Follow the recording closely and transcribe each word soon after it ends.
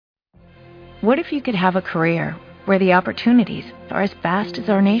What if you could have a career where the opportunities are as vast as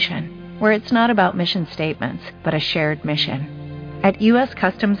our nation, where it's not about mission statements, but a shared mission? At U.S.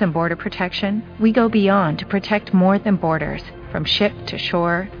 Customs and Border Protection, we go beyond to protect more than borders, from ship to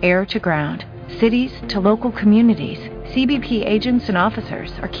shore, air to ground, cities to local communities. CBP agents and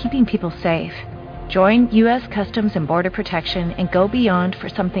officers are keeping people safe. Join U.S. Customs and Border Protection and go beyond for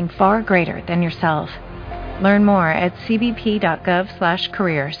something far greater than yourself. Learn more at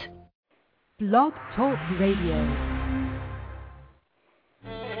cbp.gov/careers. Blog Talk Radio.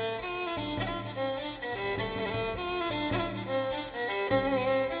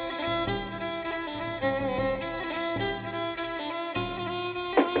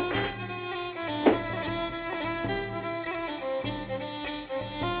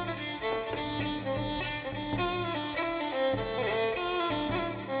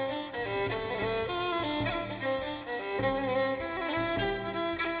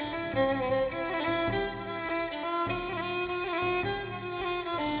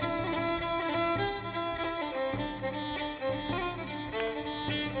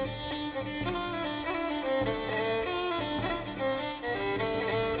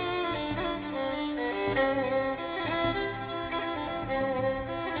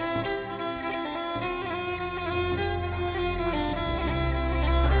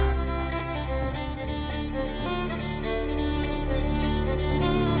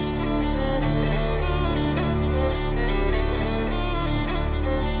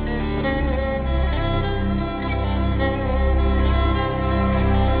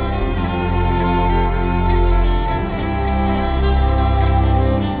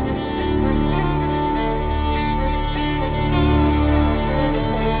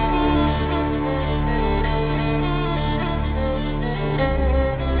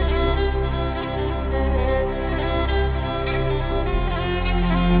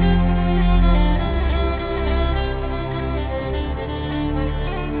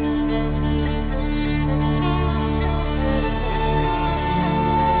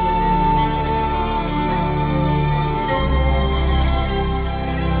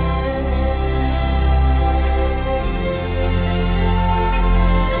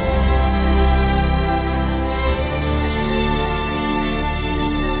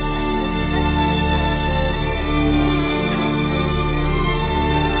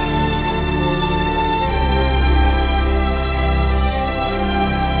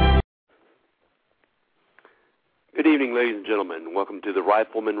 Welcome to the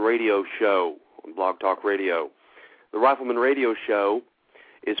Rifleman Radio Show on Blog Talk Radio. The Rifleman Radio Show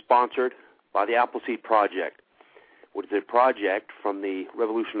is sponsored by the Appleseed Project, which is a project from the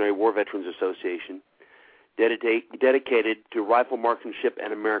Revolutionary War Veterans Association dedicated to rifle marksmanship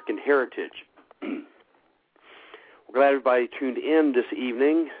and American heritage. We're glad everybody tuned in this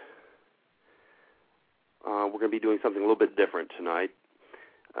evening. We're going to be doing something a little bit different tonight.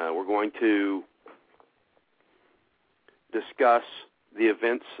 We're going to discuss the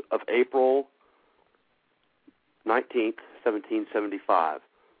events of April 19th, 1775.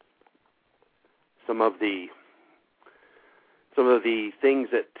 Some of the things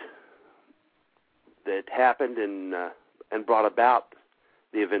that happened and brought about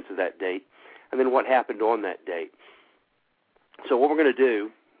the events of that date, and then what happened on that date. So what we're going to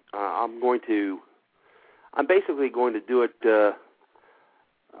do, I'm basically going to do it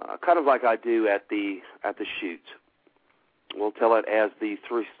kind of like I do at the shoots. We'll tell it as the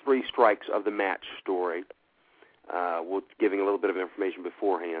three strikes of the match story. We're giving a little bit of information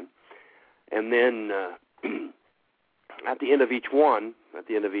beforehand. And then at the end of each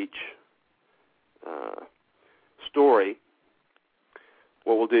story,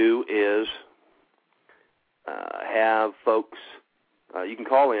 what we'll do is have folks, you can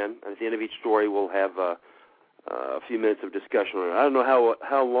call in, and at the end of each story we'll have a few minutes of discussion on it. I don't know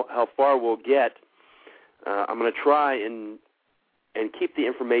how far we'll get. I'm going to try and keep the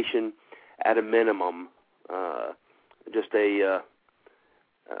information at a minimum, just a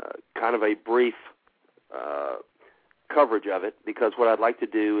kind of a brief coverage of it, because what I'd like to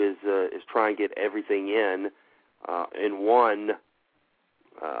do is try and get everything in one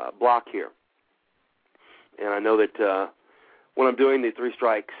block here. And I know that when I'm doing the three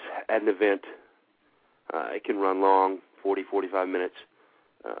strikes at an event, it can run long, 40, 45 minutes,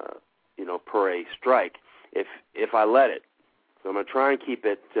 per a strike, if I let it. So I'm going to try and keep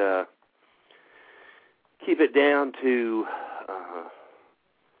it down to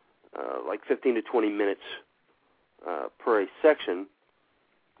like 15 to 20 minutes per a section,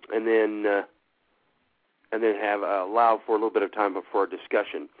 and then have allow for a little bit of time for a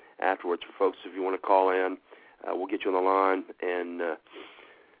discussion afterwards for folks. If you want to call in, we'll get you on the line, and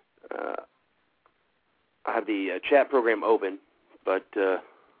I have the chat program open, but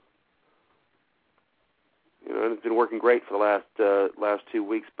it's been working great for the last 2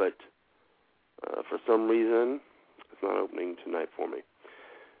 weeks, but for some reason it's not opening tonight for me.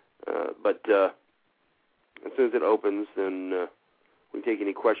 But as soon as it opens, then we can take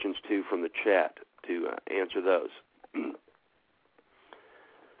any questions too from the chat to answer those.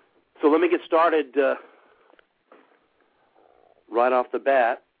 So let me get started right off the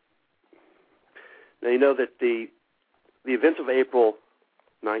bat. Now, you know that the events of April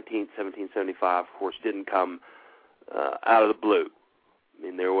 19th, 1775, of course, didn't come out of the blue. I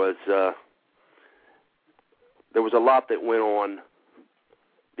mean, there was a lot that went on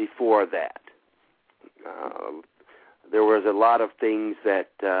before that. There was a lot of things that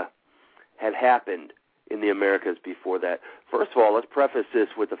had happened in the Americas before that. First of all, let's preface this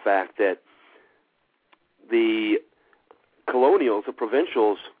with the fact that the colonials, the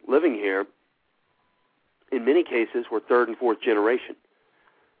provincials living here, in many cases were third and fourth generation.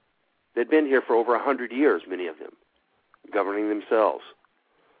 They'd been here for over 100 years, many of them, governing themselves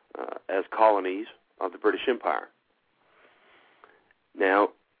as colonies of the British Empire.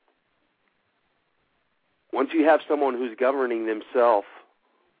 Now, once you have someone who's governing themselves,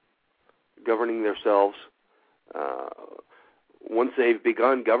 once they've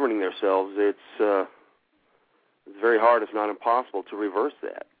begun governing themselves, it's very hard, if not impossible, to reverse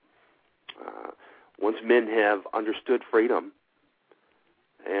that. Once men have understood freedom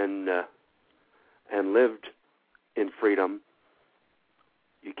and lived in freedom,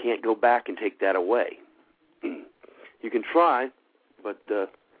 you can't go back and take that away. You can try, but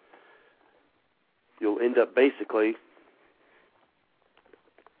you'll end up basically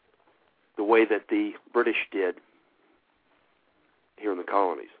the way that the British did here in the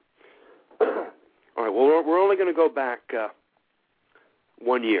colonies. All right, well, we're only going to go back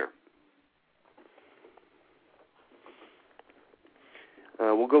 1 year.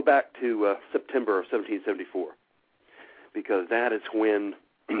 We'll go back to September of 1774, because that is when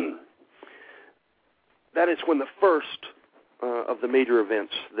the first of the major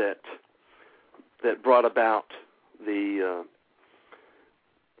events that brought about the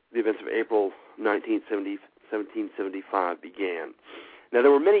events of April 19th, 1775 began. Now,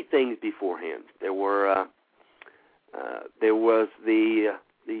 there were many things beforehand. There was the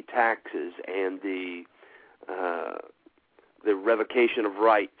taxes and the revocation of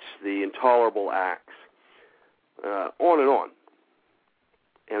rights, the intolerable acts, on and on.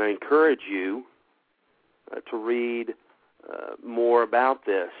 And I encourage you to read more about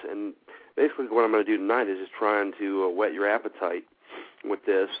this. And basically what I'm going to do tonight is just trying to whet your appetite with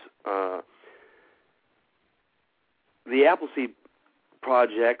this. The Appleseed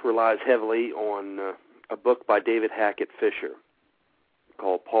Project relies heavily on a book by David Hackett Fisher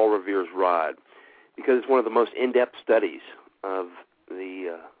called Paul Revere's Ride, because it's one of the most in-depth studies of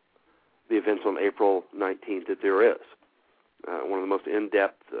the events on April 19th that there is. One of the most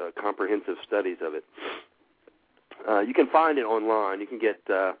in-depth, comprehensive studies of it. You can find it online. You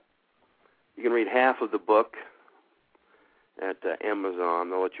can read half of the book at Amazon.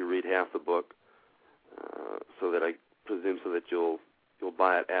 They'll let you read half the book, so that I presume that you'll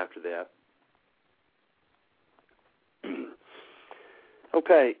buy it after that.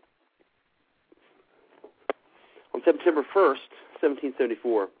 Okay. On September 1st,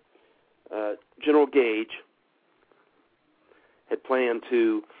 1774, General Gage had planned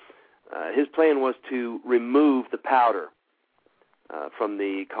to. His plan was to remove the powder from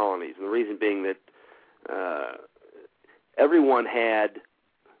the colonies, and the reason being that everyone had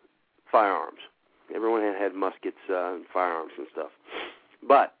firearms. Everyone had muskets and firearms and stuff.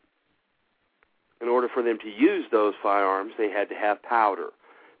 But in order for them to use those firearms, they had to have powder.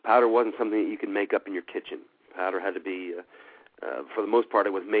 Powder wasn't something that you could make up in your kitchen. Powder had to be, for the most part,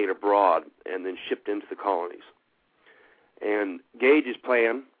 it was made abroad and then shipped into the colonies. And Gage's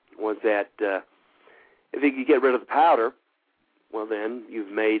plan was that if he could get rid of the powder, well, then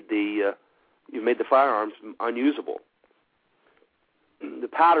you've made the firearms unusable. The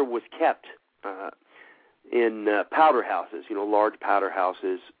powder was kept in powder houses, large powder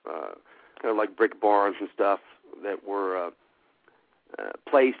houses, kind of like brick barns and stuff that were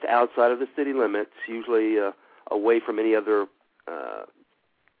placed outside of the city limits, usually away from any other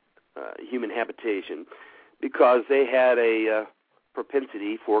human habitation, because they had a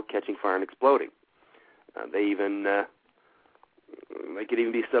propensity for catching fire and exploding. They could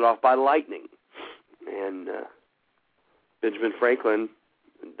even be set off by lightning. And Benjamin Franklin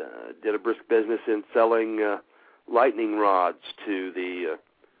did a brisk business in selling lightning rods to the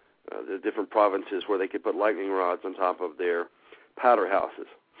different provinces where they could put lightning rods on top of their powder houses.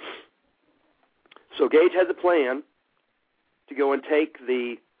 So Gage has a plan to go and take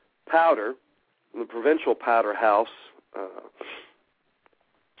the powder, the provincial powder house,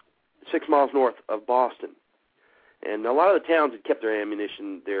 6 miles north of Boston. And a lot of the towns had kept their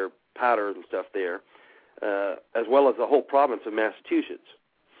ammunition, their powders and stuff there, as well as the whole province of Massachusetts.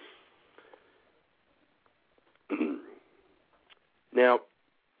 Now,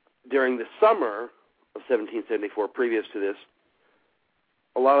 during the summer of 1774, previous to this,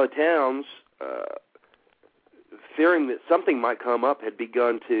 a lot of the towns, fearing that something might come up, had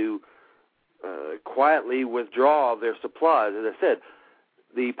begun to quietly withdraw their supplies. As I said,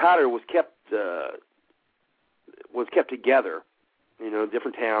 the powder was kept together. You know,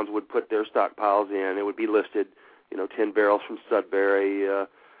 different towns would put their stockpiles in. It would be listed, 10 barrels from Sudbury,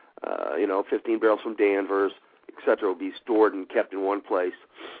 15 barrels from Danvers, etc. would be stored and kept in one place.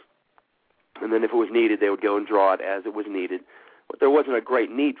 And then if it was needed, they would go and draw it as it was needed. But there wasn't a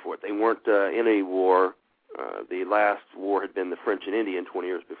great need for it. They weren't in any war. The last war had been the French and Indian 20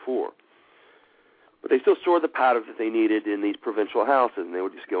 years before. But they still stored the powder that they needed in these provincial houses, and they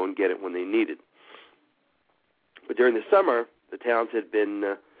would just go and get it when they needed. But during the summer, the towns had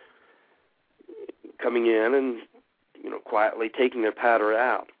been coming in and, quietly taking their powder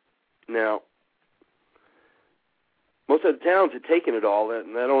out. Now, most of the towns had taken it all,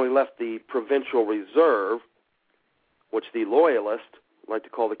 and that only left the provincial reserve, which the loyalists like to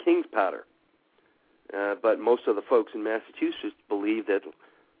call the king's powder. But most of the folks in Massachusetts believed that,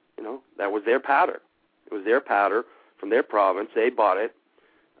 that was their powder. It was their powder from their province. They bought it.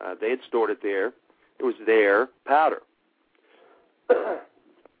 They had stored it there. It was their powder.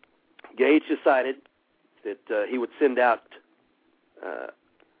 Gage decided that he would send out a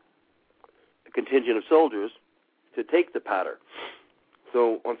contingent of soldiers to take the powder.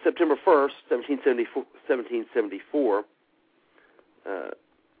 So on September 1st, 1774,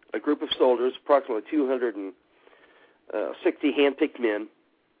 a group of soldiers, approximately 260 hand-picked men,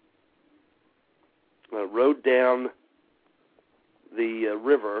 rowed down the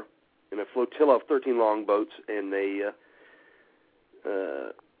river in a flotilla of 13 longboats, and they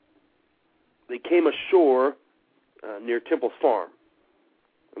came ashore near Temple's Farm.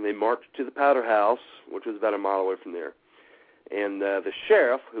 And they marched to the powder house, which was about a mile away from there. And the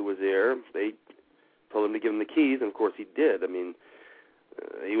sheriff who was there, they told him to give him the keys, and of course he did. I mean,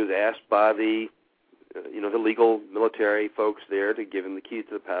 he was asked by the legal military folks there to give him the keys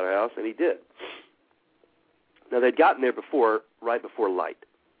to the powder house, and he did. Now, they'd gotten there right before light.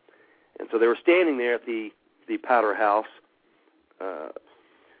 And so they were standing there at the powder house,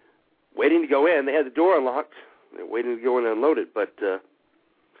 waiting to go in. They had the door unlocked. They were waiting to go in and unload it, but it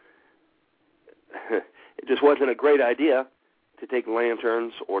just wasn't a great idea to take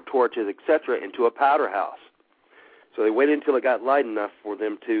lanterns or torches, etc., into a powder house. So they waited until it got light enough for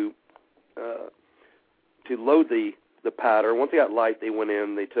them to load the powder. Once it got light, they went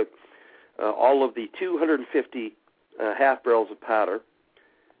in. They took all of the 250 half barrels of powder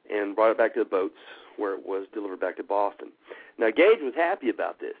and brought it back to the boats, where it was delivered back to Boston. Now, Gage was happy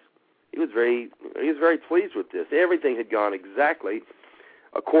about this. He was very pleased with this. Everything had gone exactly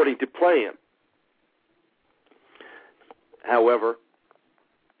according to plan. However,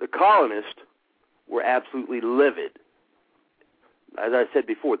 the colonists were absolutely livid. As I said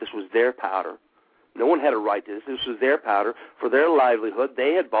before, this was their powder. No one had a right to this. This was their powder for their livelihood.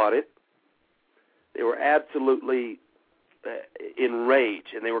 They had bought it. They were absolutely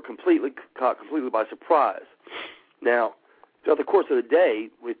enraged, and they were caught completely by surprise. Now, throughout the course of the day,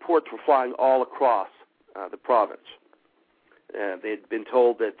 reports were flying all across the province. They had been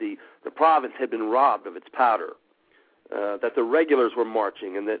told that the province had been robbed of its powder, that the regulars were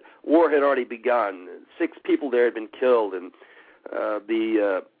marching, and that war had already begun. 6 people there had been killed, and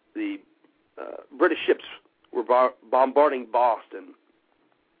the British ships were bombarding Boston,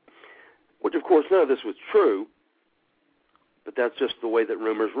 which, of course, none of this was true, but that's just the way that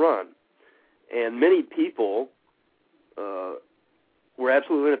rumors run. And many people were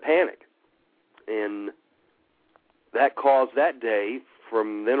absolutely in a panic, and that caused that day,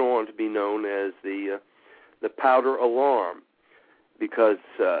 from then on, to be known as the powder alarm, because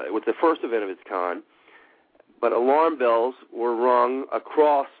it was the first event of its kind. But alarm bells were rung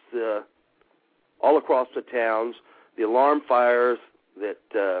all across the towns. The alarm fires that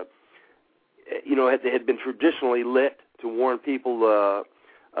had been traditionally lit to warn people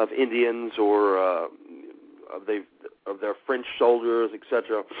of Indians or of their French soldiers,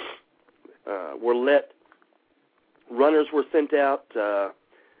 etc., were lit. Runners were sent out. The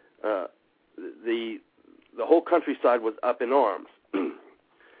whole countryside was up in arms.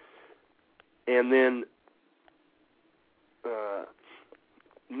 And then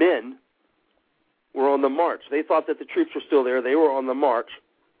men were on the march. They thought that the troops were still there. They were on the march.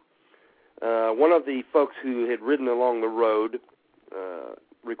 One of the folks who had ridden along the road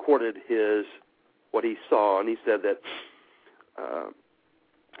recorded what he saw, and he said that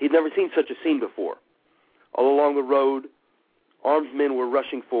he'd never seen such a scene before. All along the road, armed men were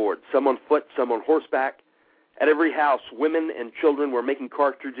rushing forward, some on foot, some on horseback. At every house, women and children were making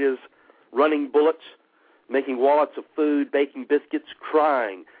cartridges, running bullets, making wallets of food, baking biscuits,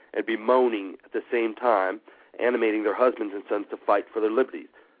 crying and bemoaning at the same time, animating their husbands and sons to fight for their liberties,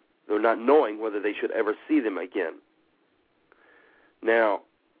 though not knowing whether they should ever see them again. Now,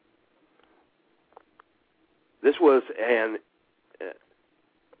 this was a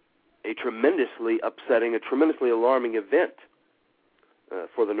tremendously upsetting, a tremendously alarming event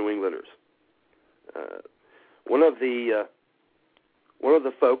for the New Englanders. One of the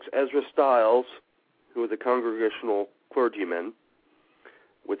folks, Ezra Stiles, who was a congregational clergyman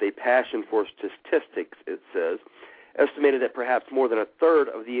with a passion for statistics, it says, estimated that perhaps more than a third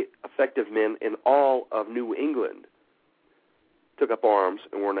of the effective men in all of New England took up arms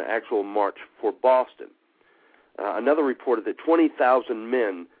and were on an actual march for Boston. Another reported that 20,000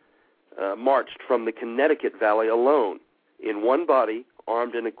 men marched from the Connecticut Valley alone in one body,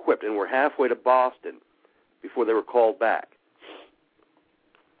 armed and equipped, and were halfway to Boston before they were called back.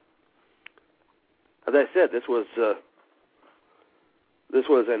 As I said, this was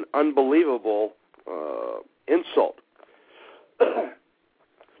an unbelievable insult to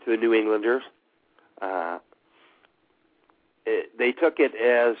the New Englanders. They took it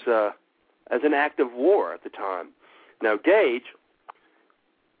as an act of war at the time. Now, Gage,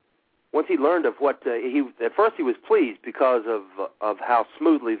 once he learned of what at first he was pleased because of how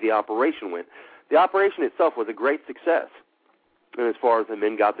smoothly the operation went. The operation itself was a great success, and as far as the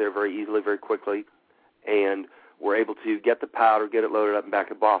men got there very easily, very quickly, and were able to get the powder, get it loaded up, and back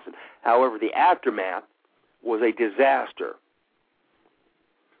to Boston. However, the aftermath was a disaster.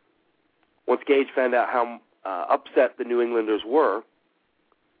 Once Gage found out how upset the New Englanders were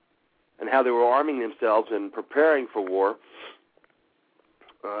and how they were arming themselves and preparing for war,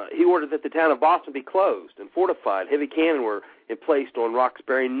 he ordered that the town of Boston be closed and fortified. Heavy cannon were placed on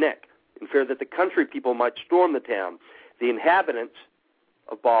Roxbury Neck in fear that the country people might storm the town. The inhabitants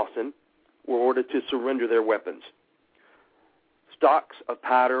of Boston were ordered to surrender their weapons. Stocks of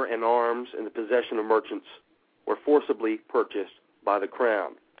powder and arms in the possession of merchants were forcibly purchased by the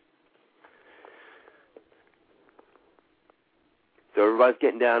crown. So everybody's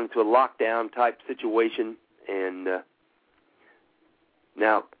getting down into a lockdown type situation, and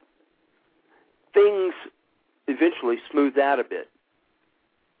now things eventually smoothed out a bit.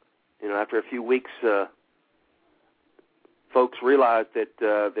 You know, after a few weeks, folks realized that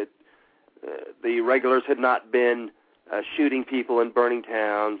the regulars had not been shooting people and burning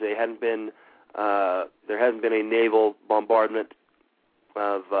towns. They hadn't been. There hasn't been a naval bombardment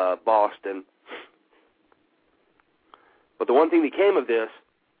of Boston. But the one thing that came of this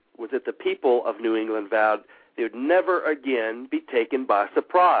was that the people of New England vowed they would never again be taken by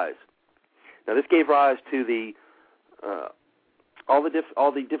surprise. Now, this gave rise to the all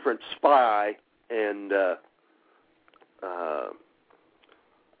the different spy and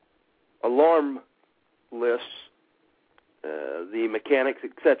alarm lists, the mechanics,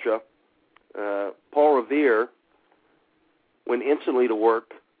 etc. Paul Revere went instantly to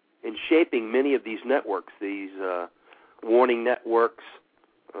work in shaping many of these networks, these warning networks,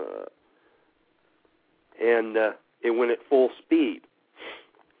 and it went at full speed.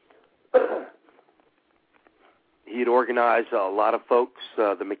 He had organized a lot of folks,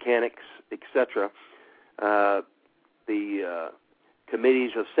 the mechanics, etc. The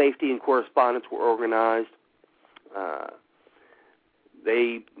committees of safety and correspondence were organized.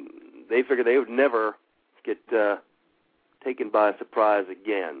 They figured they would never get taken by surprise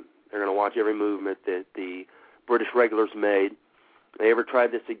again. They're going to watch every movement that the British regulars made. If they ever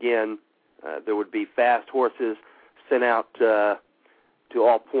tried this again, there would be fast horses sent out to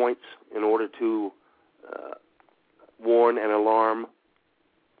all points in order to warn and alarm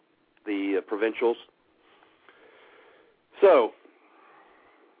the provincials. So,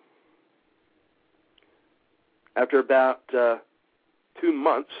 after about 2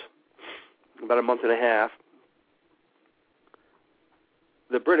 months, about a month and a half,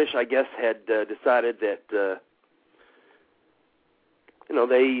 the British, I guess, had decided that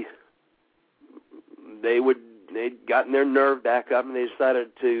they'd gotten their nerve back up, and they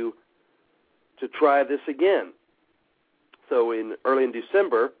decided to try this again. So early in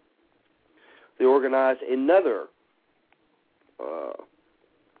December, they organized another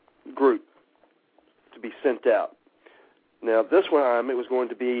group to be sent out. Now, this time it was going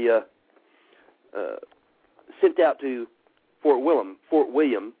to be sent out to Fort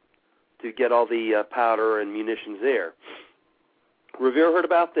William to get all the powder and munitions there. Revere heard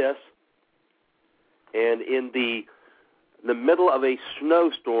about this, and in the middle of a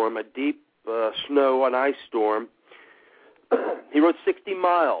snowstorm, a deep snow and ice storm, he rode 60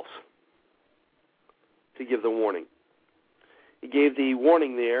 miles to give the warning. He gave the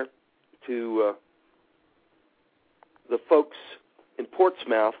warning there to the folks in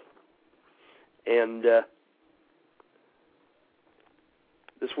Portsmouth, and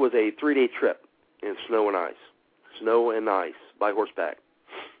this was a 3-day trip in snow and ice by horseback,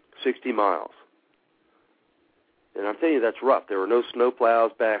 60 miles. And I'm telling you, that's rough. There were no snow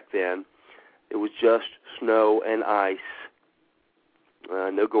plows back then. It was just snow and ice,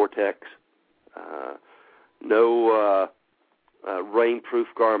 no Gore-Tex, no rain-proof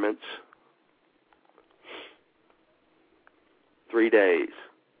garments. 3 days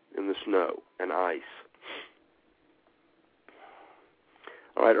in the snow and ice.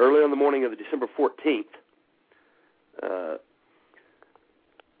 All right, early on the morning of December 14th,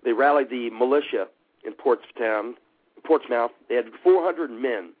 they rallied the militia in Portsmouth. They had 400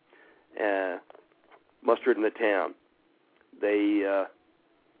 men mustered in the town. They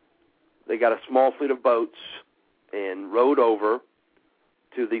got a small fleet of boats and rowed over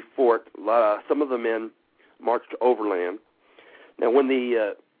to the fort. Some of the men marched overland. Now, when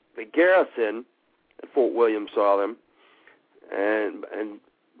the garrison at Fort William saw them, and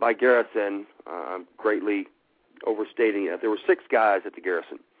by garrison, I'm greatly overstating it, there were 6 guys at the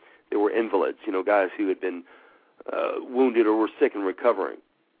garrison. They were invalids, guys who had been wounded or were sick and recovering.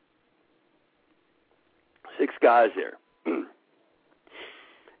 6 guys there.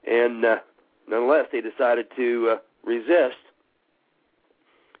 And nonetheless, they decided to resist.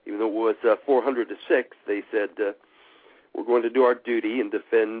 Even though it was 400 to 6, they said, we're going to do our duty and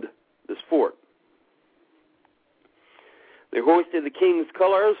defend this fort. They hoisted the king's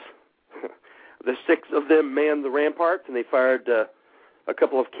colors. The 6 of them manned the ramparts, and they fired a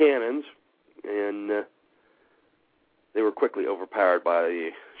couple of cannons, and they were quickly overpowered by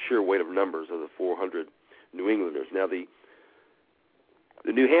the sheer weight of numbers of the 400 New Englanders. Now, the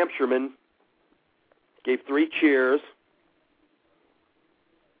New Hampshiremen gave 3 cheers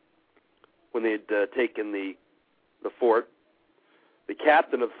when they had taken the fort. The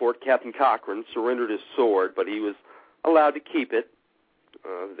captain of the fort, Captain Cochran, surrendered his sword, but he was allowed to keep it.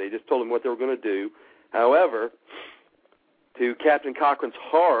 They just told him what they were going to do. However, to Captain Cochran's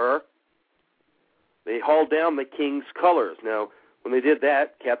horror, they hauled down the king's colors. Now, when they did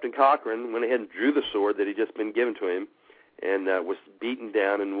that, Captain Cochran went ahead and drew the sword that had just been given to him and was beaten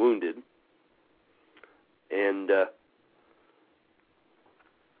down and wounded. And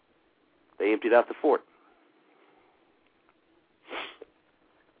they emptied out the fort.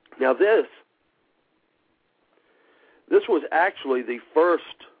 Now, this was actually the first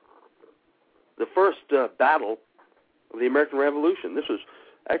battle of the American Revolution. This was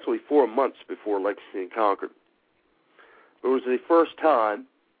actually 4 months before Lexington and Concord. It was the first time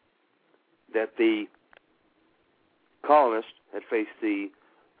that the colonists had faced the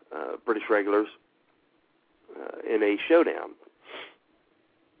British regulars in a showdown.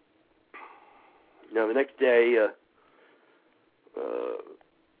 Now, the next day,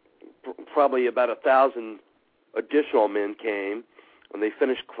 probably about 1,000 additional men came, and they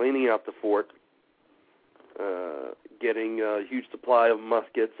finished cleaning out the fort, getting a huge supply of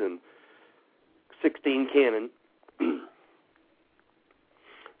muskets and 16 cannon.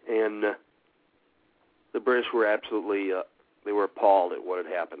 And the British were absolutely, they were appalled at what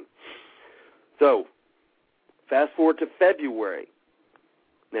had happened. So, fast forward to February.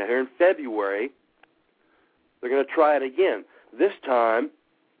 Now, here in February, they're going to try it again. This time,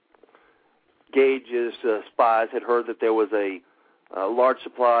 Gage's spies had heard that there was a large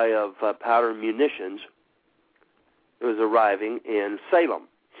supply of powder and munitions that was arriving in Salem.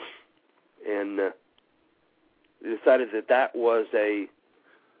 And they decided that that was a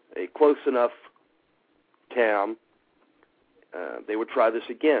close enough town. They would try this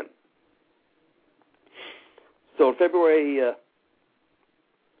again. So on February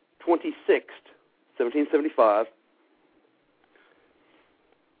 26th, 1775,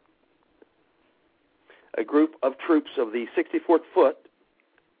 a group of troops of the 64th Foot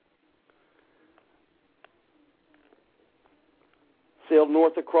sailed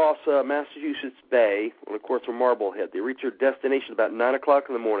north across Massachusetts Bay on a course for Marblehead. They reached their destination about 9 o'clock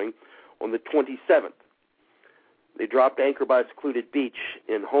in the morning on the 27th. They dropped anchor by a secluded beach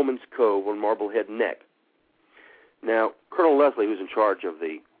in Holman's Cove on Marblehead Neck. Now, Colonel Leslie, who's in charge of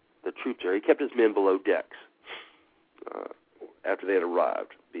the troops there, he kept his men below decks after they had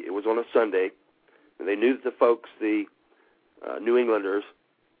arrived. It was on a Sunday. And they knew that the folks, the New Englanders,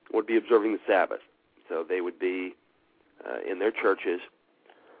 would be observing the Sabbath. So they would be in their churches.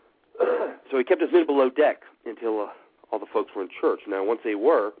 So he kept his men below deck until all the folks were in church. Now, once they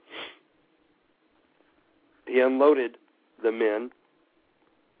were, he unloaded the men,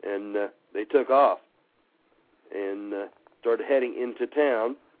 and they took off and started heading into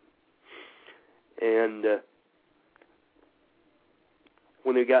town. And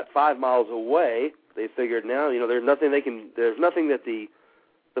when they got 5 miles away, they figured now, there's nothing that the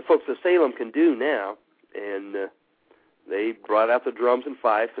folks of Salem can do now. And they brought out the drums and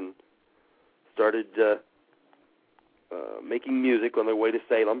fifes and started making music on their way to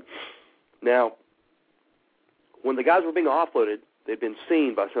Salem. Now, when the guys were being offloaded, they'd been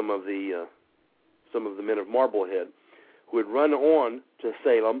seen by some of the men of Marblehead, who had run on to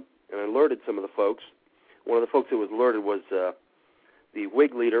Salem and alerted some of the folks. One of the folks that was alerted was the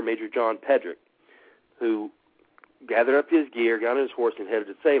Whig leader, Major John Pedrick, who gathered up his gear, got on his horse, and headed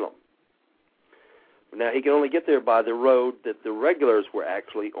to Salem. Now, he could only get there by the road that the regulars were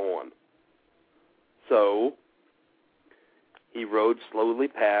actually on. So he rode slowly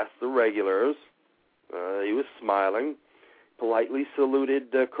past the regulars. He was smiling, politely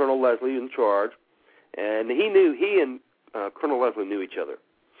saluted Colonel Leslie in charge, and he and Colonel Leslie knew each other.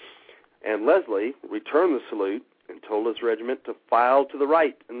 And Leslie returned the salute and told his regiment to file to the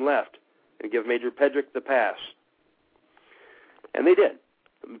right and left and give Major Pedrick the pass. And they did.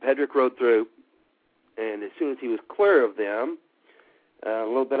 Pedrick rode through, and as soon as he was clear of them, a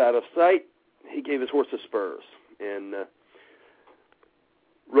little bit out of sight, he gave his horse the spurs and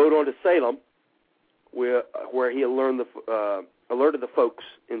rode on to Salem, where he alerted the folks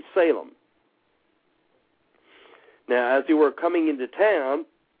in Salem. Now, as they were coming into town,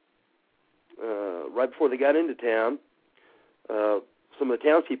 right before they got into town, some of the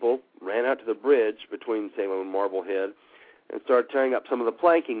townspeople ran out to the bridge between Salem and Marblehead and started tearing up some of the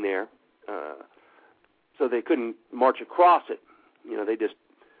planking there, so they couldn't march across it. They just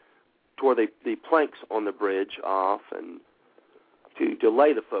tore the planks on the bridge off and to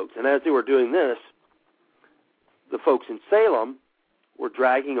delay the folks. And as they were doing this, the folks in Salem were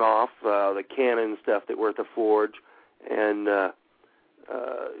dragging off the cannon and stuff that were at the forge and,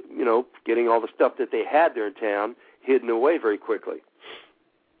 getting all the stuff that they had there in town hidden away very quickly.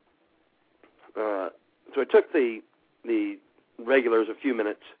 So it took the regulars a few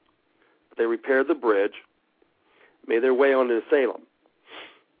minutes. They repaired the bridge, made their way onto Salem.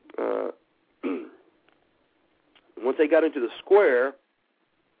 Once they got into the square,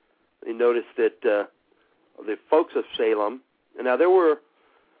 they noticed that the folks of Salem, and now there were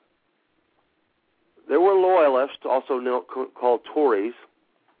loyalists, also called Tories,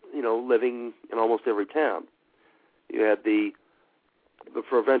 living in almost every town. You had the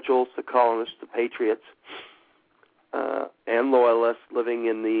provincials, the colonists, the patriots, and loyalists living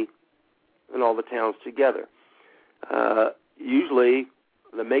in all the towns together. Usually,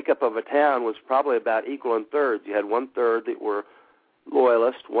 the makeup of a town was probably about equal in thirds. You had 1/3 that were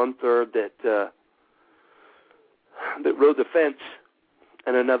loyalists, 1/3 that rode the fence,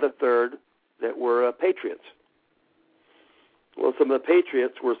 and another third that were patriots. Well, some of the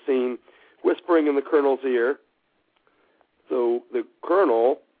patriots were seen whispering in the colonel's ear. So the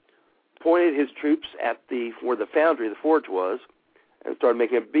colonel pointed his troops at where the foundry, the forge was, and started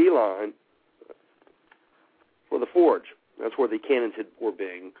making a beeline for the forge. That's where the cannons were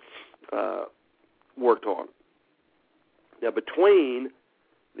being worked on. Now, between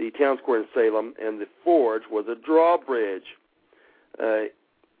the town square in Salem and the forge was a drawbridge.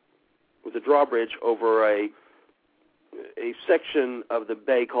 Over a section of the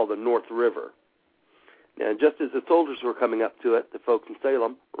bay called the North River. Now, just as the soldiers were coming up to it, the folks in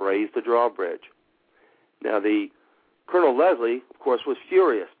Salem raised the drawbridge. Now, the Colonel Leslie, of course, was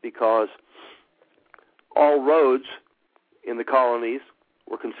furious because all roads in the colonies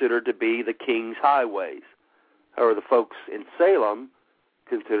were considered to be the king's highways. However, the folks in Salem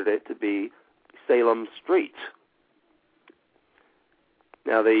considered it to be Salem streets.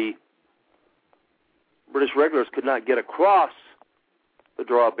 Now, the British regulars could not get across the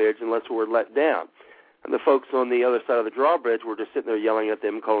drawbridge unless they were let down. And the folks on the other side of the drawbridge were just sitting there yelling at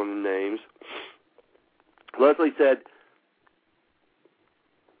them, calling them names. Leslie said,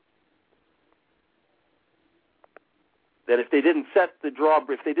 that if they didn't let the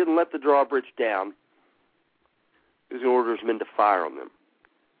drawbridge down, he was going to order his men to fire on them.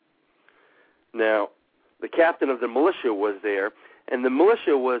 Now, the captain of the militia was there, and the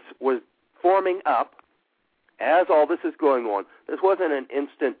militia was forming up as all this is going on. This wasn't an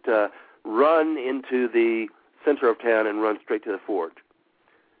instant run into the center of town and run straight to the forge.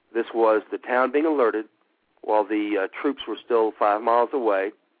 This was the town being alerted while the troops were still 5 miles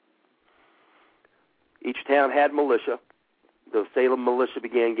away. Each town had militia. The Salem militia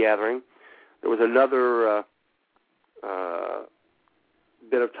began gathering. There was another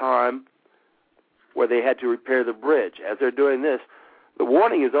bit of time where they had to repair the bridge. As they're doing this, the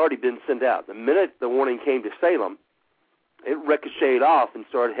warning has already been sent out. The minute the warning came to Salem, it ricocheted off and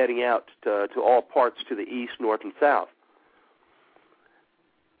started heading out to all parts to the east, north, and south.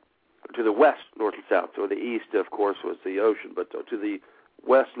 To the west, north, and south. So the east, of course, was the ocean, but to the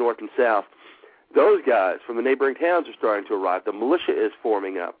west, north, and south, those guys from the neighboring towns are starting to arrive. The militia is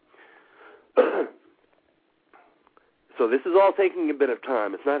forming up. So this is all taking a bit of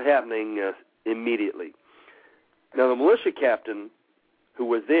time. It's not happening immediately. Now, the militia captain who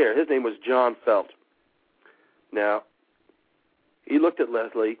was there, his name was John Felt. Now, he looked at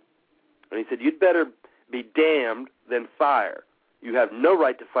Leslie, and he said, "You'd better be damned than fire. You have no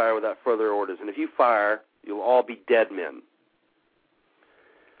right to fire without further orders, and if you fire, you'll all be dead men."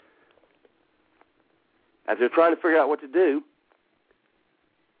 As they're trying to figure out what to do,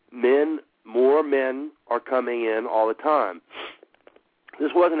 more men are coming in all the time.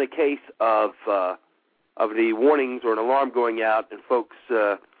 This wasn't a case of the warnings or an alarm going out and folks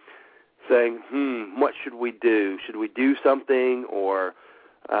saying, what should we do? Should we do something? Or,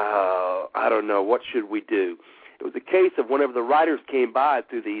 I don't know, what should we do? It was a case of whenever the riders came by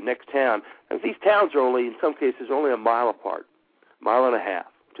through the next town, and these towns are only, in some cases, only a mile apart, mile and a half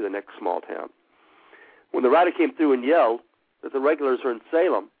to the next small town. When the rider came through and yelled that the regulars are in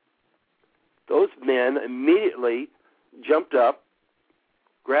Salem, those men immediately jumped up,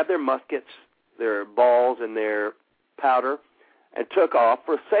 grabbed their muskets, their balls, and their powder, and took off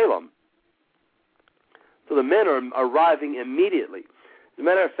for Salem. So the men are arriving immediately. As a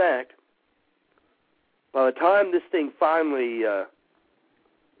matter of fact, by the time this thing finally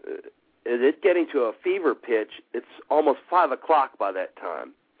is getting to a fever pitch, it's almost 5 o'clock by that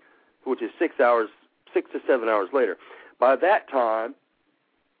time, which is 6 to 7 hours later. By that time,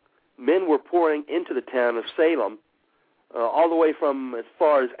 men were pouring into the town of Salem, all the way from as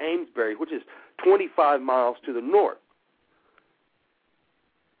far as Amesbury, which is 25 miles to the north.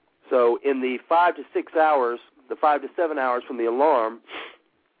 So in the 5 to 6 hours, the 5 to 7 hours from the alarm,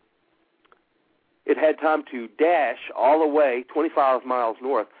 it had time to dash all the way 25 miles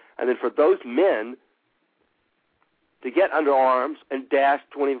north, and then for those men to get under arms and dash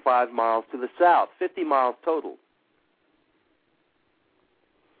 25 miles to the south, 50 miles total.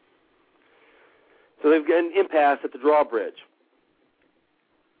 So they've got an impasse at the drawbridge.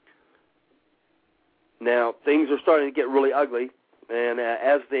 Now, things are starting to get really ugly, and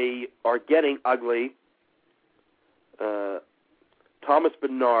as they are getting ugly, Thomas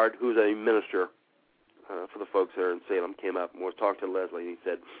Bernard, who's a minister for the folks there in Salem, came up and was talking to Leslie, and he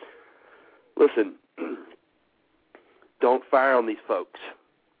said, "Listen, don't fire on these folks."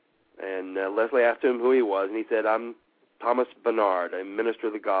 And Leslie asked him who he was, and he said, "I'm Thomas Bernard, a minister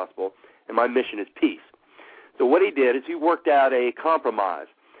of the gospel, and my mission is peace." So what he did is he worked out a compromise.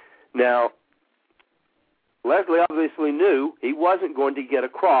 Now, Leslie obviously knew he wasn't going to get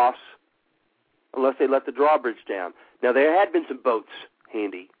across unless they let the drawbridge down. Now, there had been some boats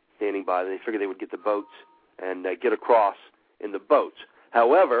handy, standing by. They figured they would get the boats and get across in the boats.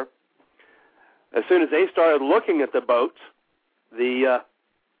 However, as soon as they started looking at the boats, the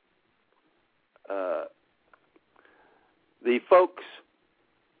folks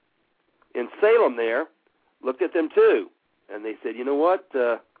in Salem there looked at them too, and they said, "You know what?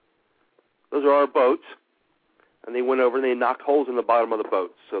 Those are our boats." And they went over and they knocked holes in the bottom of the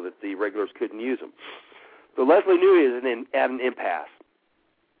boats so that the regulars couldn't use them. So Leslie knew he was at an impasse.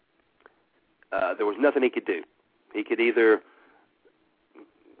 There was nothing he could do. He could either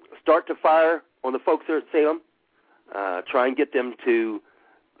start to fire on the folks there at Salem, try and get them to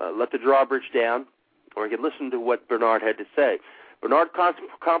let the drawbridge down, or he could listen to what Bernard had to say. Bernard's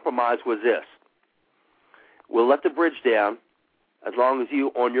compromise was this: we'll let the bridge down as long as you,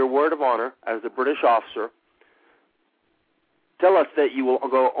 on your word of honor as a British officer, tell us that you will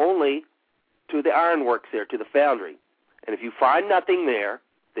go only to the ironworks there, to the foundry. And if you find nothing there,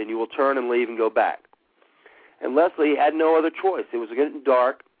 then you will turn and leave and go back. And Leslie had no other choice. It was getting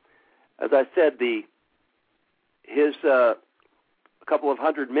dark. As I said, a couple of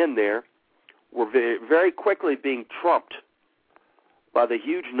hundred men there were very quickly being trumped by the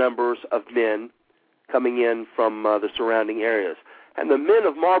huge numbers of men coming in from the surrounding areas. And the men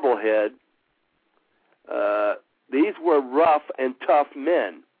of Marblehead, these were rough and tough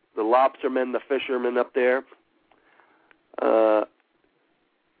men. The lobstermen, the fishermen up there.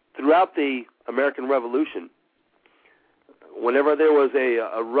 Throughout the American Revolution, whenever there was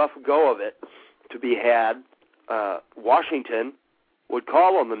a rough go of it to be had, Washington would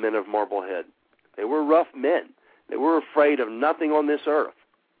call on the men of Marblehead. They were rough men. They were afraid of nothing on this earth.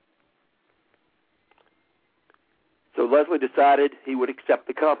 So Leslie decided he would accept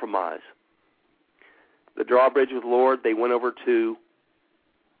the compromise. The drawbridge was lowered. They went over to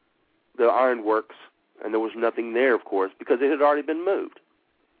the ironworks, and there was nothing there, of course, because it had already been moved.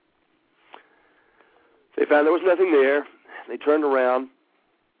 They found there was nothing there. They turned around,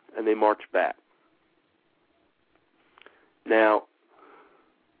 and they marched back. Now,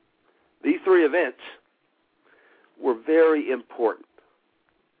 these three events were very important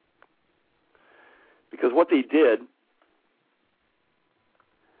because what they did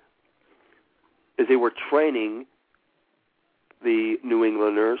is they were training the New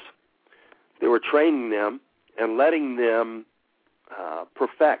Englanders. They were training them and letting them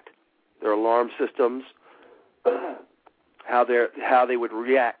perfect their alarm systems, how they would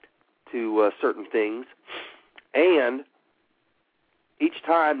react to certain things, and each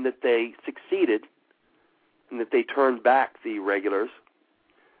time that they succeeded and that they turned back the regulars,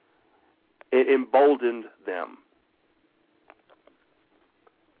 it emboldened them.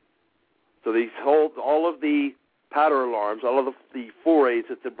 So all of the powder alarms, all of the forays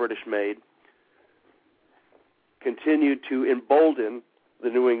that the British made, continued to embolden the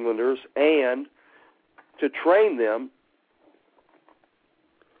New Englanders and to train them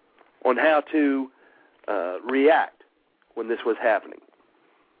on how to react when this was happening.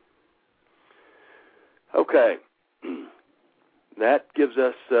 Okay, that gives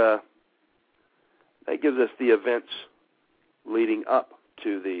us the events leading up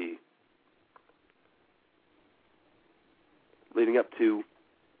to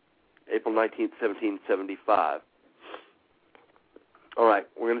April 19th, 1775. All right,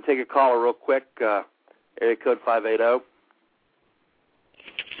 we're going to take a caller real quick. Area code 580.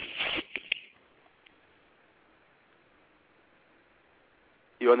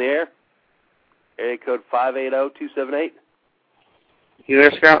 You on the air? Area code 580-278. You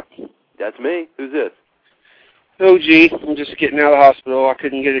there, Scott? That's me. Who's this? Oh, gee, I'm just getting out of the hospital. I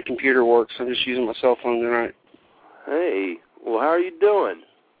couldn't get a computer work, so I'm just using my cell phone tonight. Hey, well, how are you doing?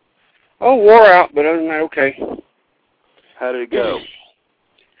 Oh, wore out, but other than that, okay. How did it go?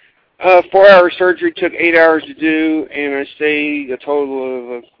 4-hour surgery took 8 hours to do, and I stayed a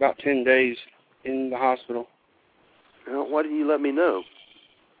total of about 10 days in the hospital. Well, why didn't you let me know?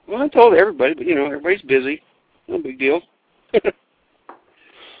 Well, I told everybody, but, everybody's busy. No big deal.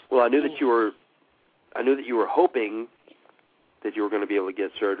 Well, I knew that you were hoping that you were going to be able to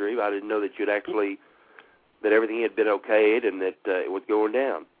get surgery, but I didn't know that that everything had been okayed and that it was going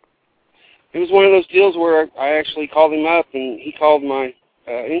down. It was one of those deals where I actually called him up, and he called my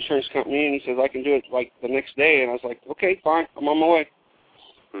insurance company, and he says, I can do it, the next day. And I was like, okay, fine, I'm on my way.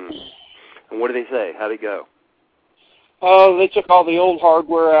 And what did they say? How'd it go? They took all the old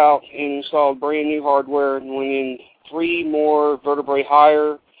hardware out and installed brand new hardware and went in 3 more vertebrae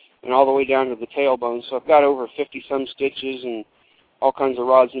higher and all the way down to the tailbone. So I've got over 50-some stitches and all kinds of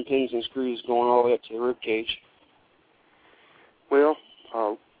rods and pins and screws going all the way up to the rib cage. Well,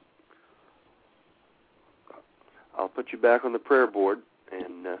 I'll put you back on the prayer board,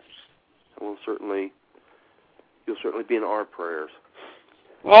 and you'll certainly be in our prayers.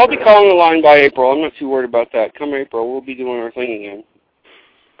 Well, I'll be calling the line by April. I'm not too worried about that. Come April, we'll be doing our thing again.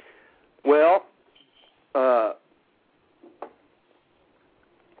 Well,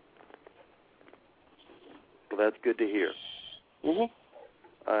 that's good to hear. Mm-hmm.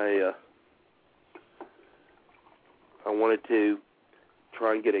 I wanted to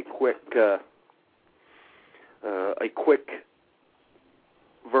try and get a quick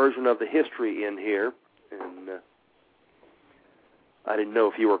version of the history in here, and I didn't know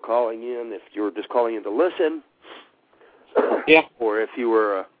if you were calling in, if you were just calling in to listen, yeah, or if you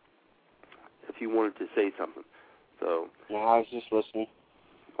wanted to say something. So no, I was just listening.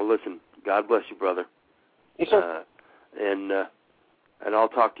 Well, listen, God bless you, brother. Yes, sir. And I'll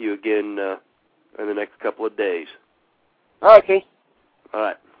talk to you again in the next couple of days. All right, King. All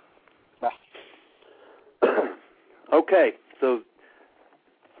right. Bye. Okay, so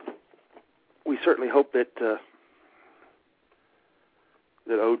we certainly hope that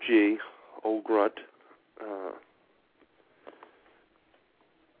that OG, Old Grunt,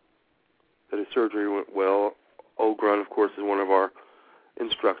 that his surgery went well. Old Grunt, of course, is one of our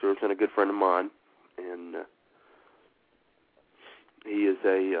instructors and a good friend of mine, and he's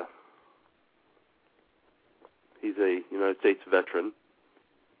a United States veteran.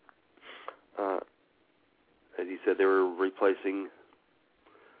 As he said, they were replacing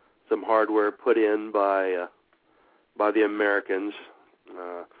some hardware put in by by the Americans.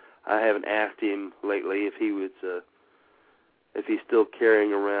 I haven't asked him lately if he was if he's still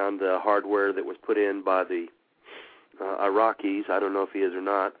carrying around hardware that was put in by the Iraqis. I don't know if he is or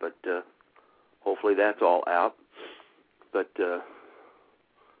not, but hopefully that's all out. But that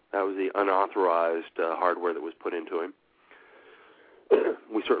was the unauthorized hardware that was put into him.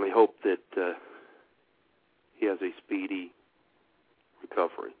 We certainly hope that he has a speedy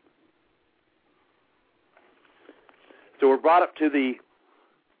recovery. So we're brought up to the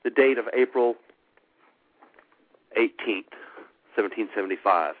date of April 18th,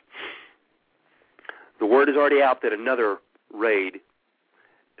 1775. The word is already out that another raid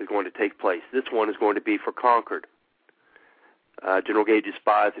is going to take place. This one is going to be for Concord. General Gage's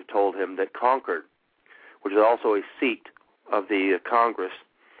spies have told him that Concord, which is also a seat of the Congress,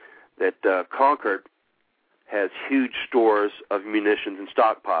 that Concord has huge stores of munitions and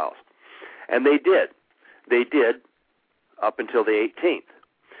stockpiles. And they did. They did up until the 18th.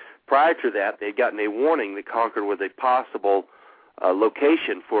 Prior to that, they'd gotten a warning that Concord was a possible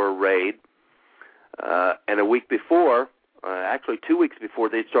location for a raid. And a week before, actually 2 weeks before,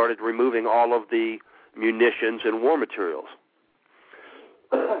 they started removing all of the munitions and war materials.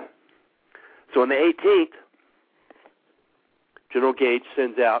 So on the 18th, General Gage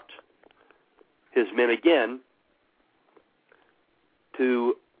sends out his men again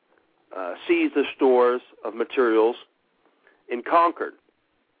to seize the stores of materials in Concord.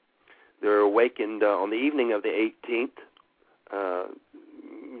 They're awakened on the evening of the 18th,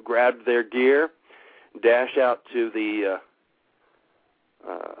 grabbed their gear, dashed out to the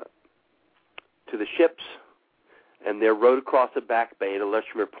ships, and they're rowed across the back bay to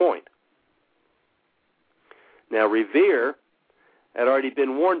Lexington Point. Now, Revere had already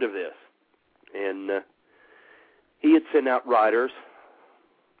been warned of this, and he had sent out riders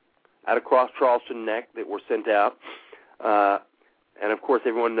out across Charleston Neck that were sent out. And, of course,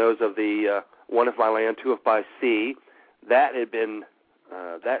 everyone knows of the one if by land, two if by sea. That had been,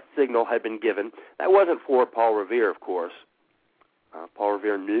 that signal had been given. That wasn't for Paul Revere, of course. Paul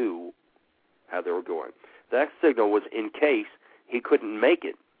Revere knew how they were going. That signal was in case he couldn't make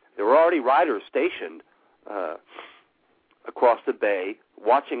it. There were already riders stationed across the bay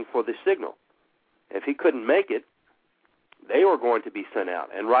watching for the signal. If he couldn't make it, they were going to be sent out,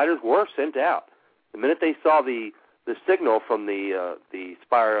 and riders were sent out. The minute they saw the signal from the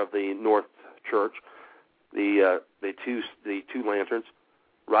spire of the North Church, the two lanterns,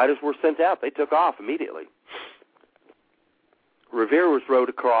 riders were sent out. They took off immediately. Revere was rowed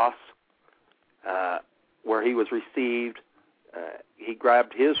across where he was received. He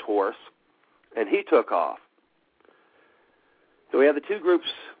grabbed his horse, and he took off. So we have the two groups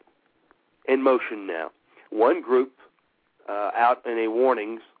in motion now. One group out in a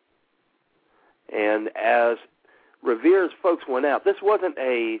warnings, and as Revere's folks went out, this wasn't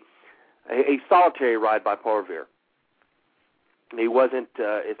a solitary ride by Paul Revere. He wasn't.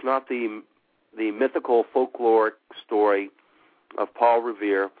 It's not the mythical folkloric story of Paul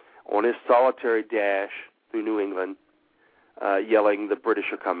Revere on his solitary dash through New England, yelling, "The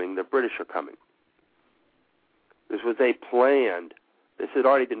British are coming! The British are coming!" This was a planned. This had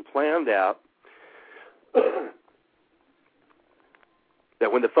already been planned out.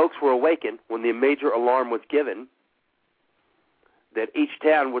 That when the folks were awakened, when the major alarm was given, that each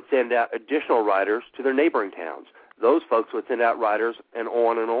town would send out additional riders to their neighboring towns. Those folks would send out riders, and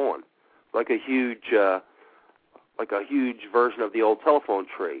on, like a huge version of the old telephone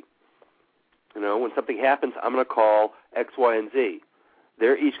tree. You know, when something happens, I'm going to call X, Y, and Z.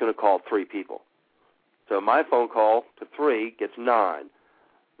 They're each going to call 3 people. So my phone call to 3 gets 9.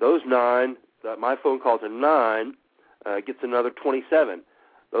 Those 9, my phone call to 9 gets another 27.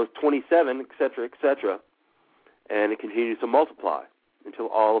 Those 27, et cetera, and it continues to multiply until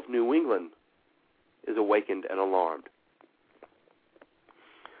all of New England is awakened and alarmed.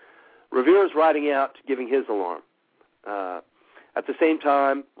 Revere is riding out, giving his alarm. At the same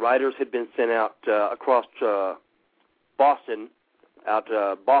time, riders had been sent out across Boston, out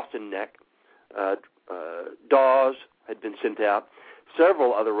Boston Neck. Dawes had been sent out.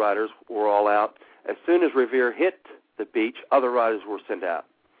 Several other riders were all out. As soon as Revere hit the beach, other riders were sent out.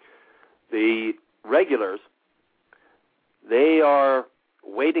 The regulars, they are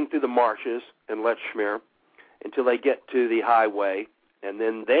wading through the marshes in Lechmere until they get to the highway, and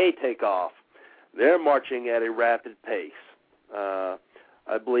then they take off. They're marching at a rapid pace.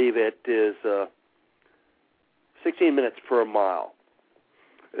 I believe it is 16 minutes per mile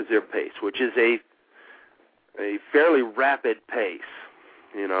is their pace, which is a fairly rapid pace.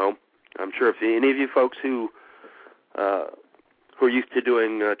 You know, I'm sure if any of you folks who who are used to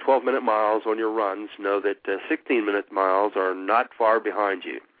doing 12-minute miles on your runs know that 16-minute miles are not far behind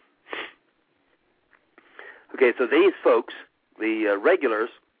you. Okay, so these folks, the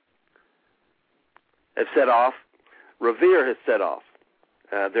regulars, have set off. Revere has set off.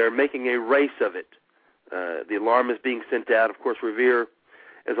 They're making a race of it. The alarm is being sent out. Of course, Revere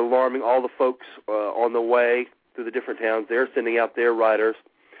is alarming all the folks on the way through the different towns. They're sending out their riders.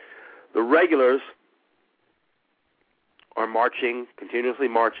 The regulars are marching, continuously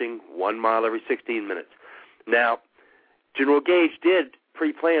marching, 1 mile every 16 minutes. Now, General Gage did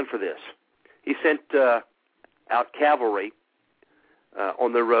pre-plan for this. He sent out cavalry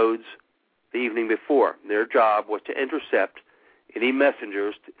on the roads the evening before. Their job was to intercept any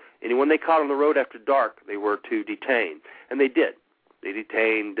messengers. Anyone they caught on the road after dark, they were to detain. And they did. They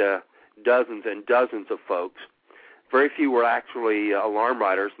detained dozens and dozens of folks. Very few were actually alarm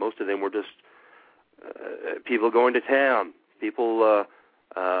riders. Most of them were just people going to town, people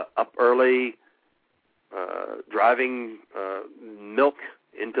up early, driving milk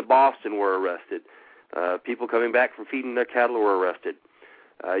into Boston were arrested. People coming back from feeding their cattle were arrested.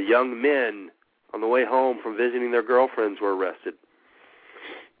 Young men on the way home from visiting their girlfriends were arrested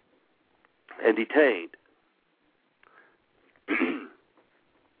and detained.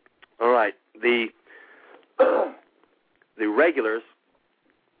 All right, the regulars,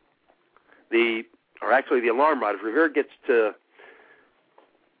 the alarm riders. Revere gets to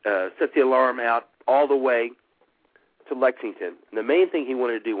set the alarm out all the way to Lexington. And the main thing he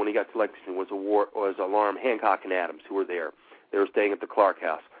wanted to do when he got to Lexington was alarm Hancock and Adams, who were there. They were staying at the Clark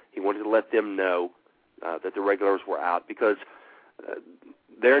House. He wanted to let them know that the regulars were out because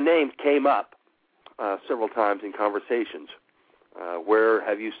their names came up several times in conversations. Where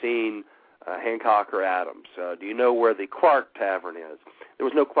have you seen Hancock or Adams? Do you know where the Clark Tavern is? There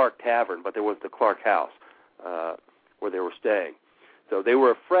was no Clark Tavern, but there was the Clark House where they were staying. So they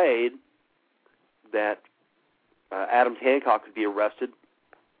were afraid that Adams Hancock could be arrested,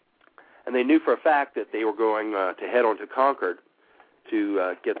 and they knew for a fact that they were going to head on to Concord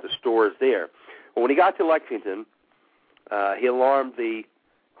to get the stores there. Well, when he got to Lexington, he alarmed the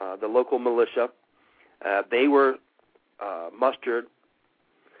local militia. They were mustered,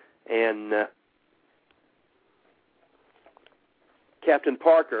 and Captain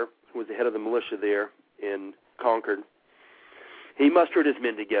Parker, who was the head of the militia there in Concord, he mustered his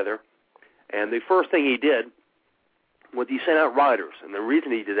men together, and the first thing he did was he sent out riders. And the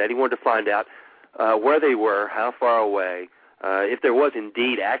reason he did that, he wanted to find out where they were, how far away, if there was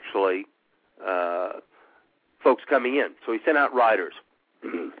indeed actually folks coming in. So he sent out riders.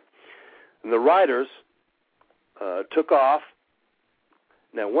 And the riders took off.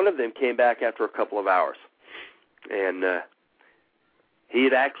 Now, one of them came back after a couple of hours, and he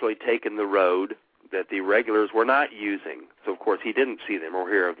had actually taken the road that the regulars were not using. So, of course, he didn't see them or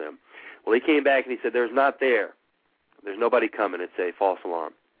hear of them. Well, he came back and he said, "There's not there. There's nobody coming. It's a false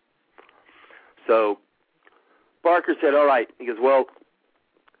alarm." So Barker said, "All right." He goes, "Well,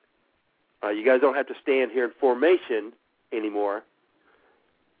 you guys don't have to stand here in formation anymore,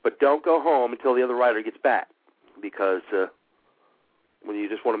 but don't go home until the other rider gets back, because when you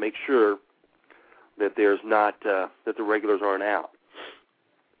just want to make sure that there's not that the regulars aren't out."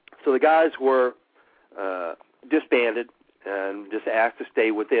 So the guys were disbanded and just asked to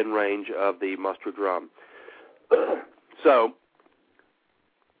stay within range of the muster drum. So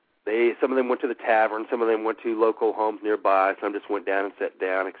some of them went to the tavern, some of them went to local homes nearby, some just went down and sat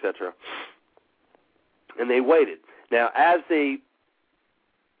down, etc. And they waited. Now, as they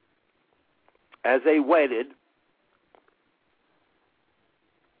waited,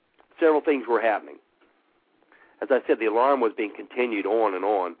 several things were happening. As I said, the alarm was being continued on and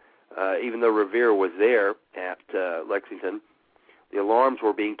on. Even though Revere was there at Lexington, the alarms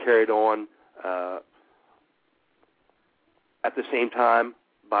were being carried on at the same time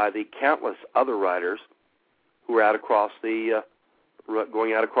by the countless other riders who were out across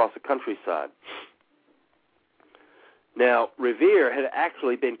going out across the countryside. Now, Revere had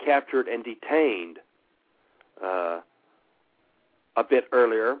actually been captured and detained a bit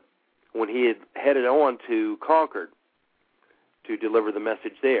earlier when he had headed on to Concord to deliver the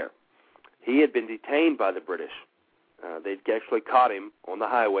message there. He had been detained by the British. They'd actually caught him on the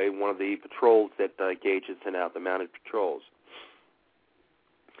highway, one of the patrols that Gage had sent out, the mounted patrols.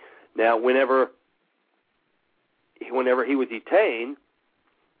 Now, whenever he was detained,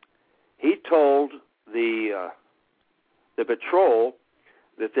 he told the patrol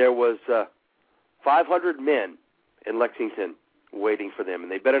that there was 500 men in Lexington waiting for them,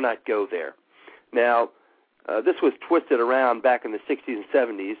 and they better not go there. Now, this was twisted around back in the 60s and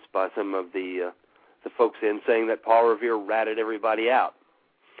 70s by some of the the folks in saying that Paul Revere ratted everybody out.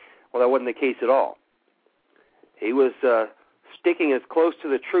 Well, that wasn't the case at all. He was sticking as close to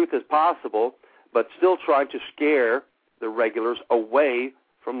the truth as possible, but still trying to scare the regulars away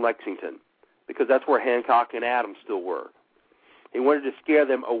from Lexington, because that's where Hancock and Adams still were. He wanted to scare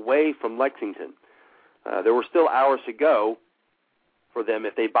them away from Lexington. There were still hours to go for them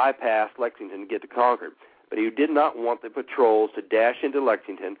if they bypassed Lexington to get to Concord, but he did not want the patrols to dash into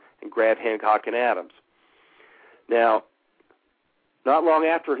Lexington and grab Hancock and Adams. Now, not long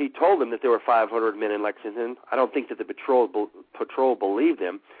after he told them that there were 500 men in Lexington, I don't think that the patrol believed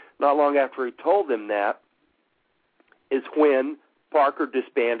him. Not long after he told them that is when Parker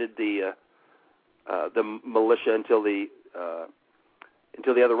disbanded the militia until the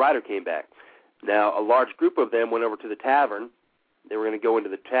other rider came back. Now, a large group of them went over to the tavern. They were going to go into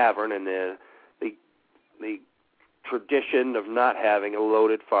the tavern, and the tradition of not having a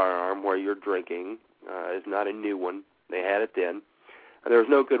loaded firearm where you're drinking is not a new one. They had it then. And there was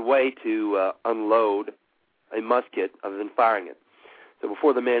no good way to unload a musket other than firing it. So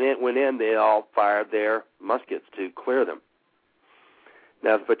before the men went in, they all fired their muskets to clear them.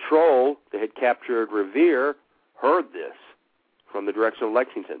 Now, the patrol that had captured Revere heard this from the direction of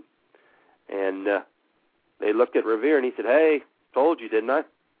Lexington. And they looked at Revere, and he said, "Hey, told you, didn't I?"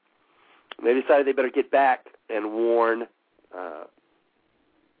 And they decided they better get back and warn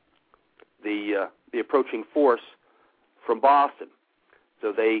the approaching force from Boston.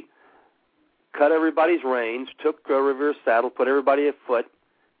 So they cut everybody's reins, took Revere's saddle, put everybody afoot,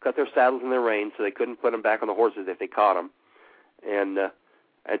 cut their saddles and their reins so they couldn't put them back on the horses if they caught them, and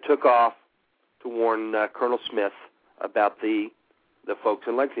took off to warn Colonel Smith about the folks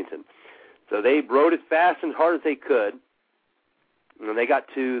in Lexington. So they rode as fast and hard as they could, and they got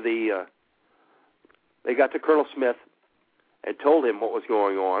to Colonel Smith and told him what was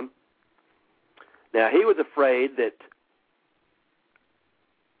going on. Now, he was afraid that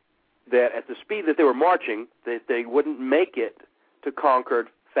at the speed that they were marching, that they wouldn't make it to Concord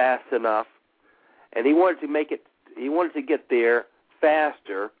fast enough, and he wanted to get there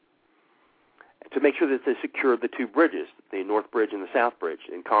faster to make sure that they secured the two bridges, the North Bridge and the South Bridge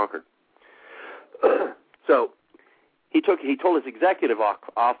in Concord. So he told his executive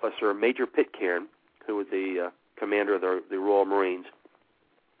officer, Major Pitcairn, who was the commander of the Royal Marines,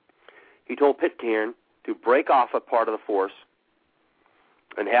 he told Pitcairn to break off a part of the force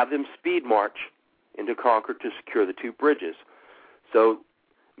and have them speed march into Concord to secure the two bridges. So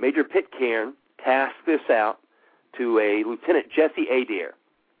Major Pitcairn tasked this out to a Lieutenant Jesse Adair.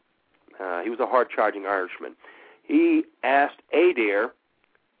 He was a hard-charging Irishman. He asked Adair,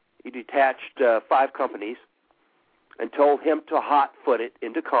 he detached 5 companies, and told him to hot-foot it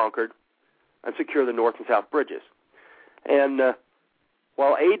into Concord and secure the North and South bridges. And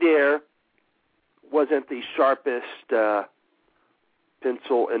while Adair wasn't the sharpest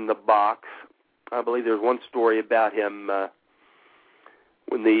pencil in the box, I believe there's one story about him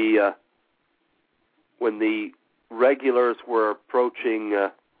when the regulars were approaching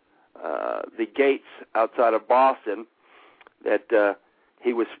the gates outside of Boston, that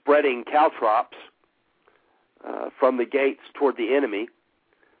he was spreading caltrops from the gates toward the enemy,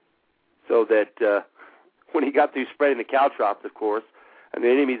 so that when he got through spreading the caltrops, of course, and the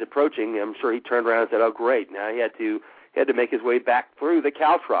enemy's approaching, I'm sure he turned around and said, "Oh, great!" Now he had to make his way back through the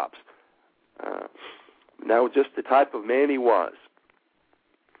caltrops. That was just the type of man he was.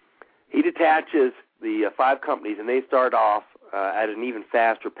 He detaches the 5 companies, and they start off at an even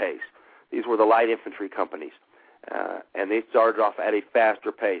faster pace. These were the light infantry companies, and they started off at a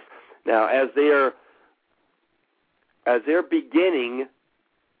faster pace. Now, as they're beginning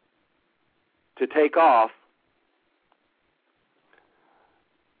to take off,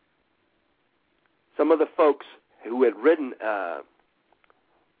 some of the folks who had ridden,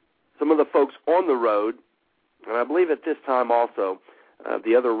 some of the folks on the road, and I believe at this time also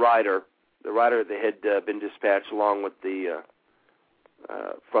the other rider, the rider that had been dispatched along with the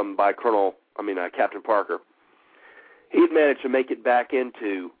by Captain Parker, he had managed to make it back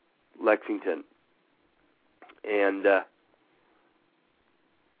into Lexington, and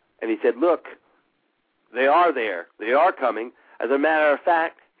he said, "Look, they are there. They are coming. As a matter of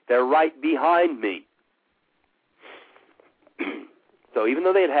fact, they're right behind me." So even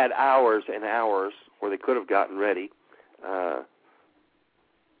though they had hours and hours where they could have gotten ready,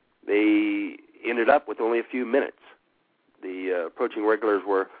 they ended up with only a few minutes. The approaching regulars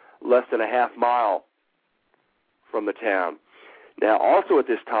were less than a half mile from the town. Now, also at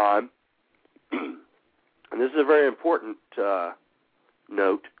this time, and this is a very important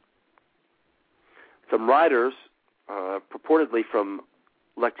note, some riders, purportedly from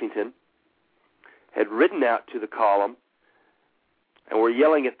Lexington, had ridden out to the column and were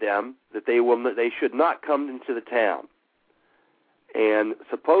yelling at them that they should not come into the town. And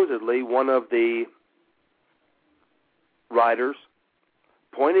supposedly one of the riders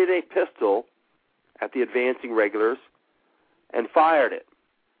pointed a pistol at the advancing regulars and fired it.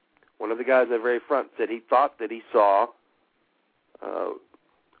 One of the guys in the very front said he thought that he saw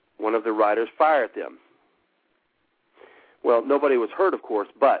one of the riders fire at them. Well, nobody was hurt, of course,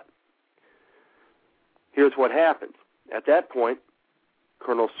 but here's what happened. At that point,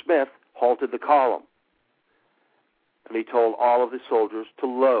 Colonel Smith halted the column, and he told all of the soldiers to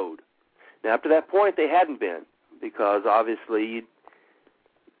load. Now, up to that point, they hadn't been, because obviously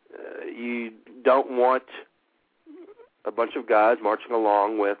you don't want a bunch of guys marching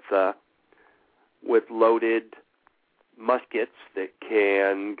along with loaded muskets that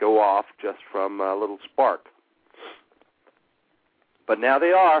can go off just from a little spark. But now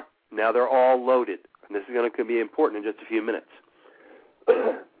they are. Now they're all loaded. And this is going to be important in just a few minutes.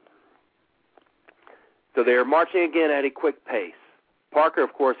 So they are marching again at a quick pace. Parker,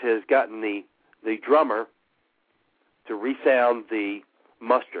 of course, has gotten the drummer to resound the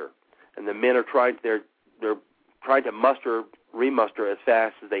muster. And the men are trying to remuster as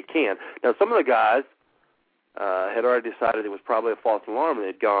fast as they can. Now, some of the guys had already decided it was probably a false alarm and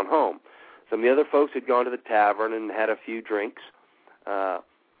they had gone home. Some of the other folks had gone to the tavern and had a few drinks.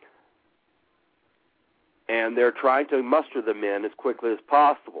 And they're trying to muster the men as quickly as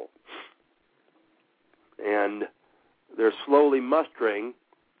possible. And they're slowly mustering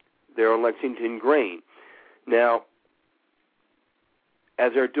there on Lexington Green. Now,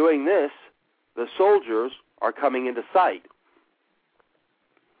 as they're doing this, the soldiers are coming into sight.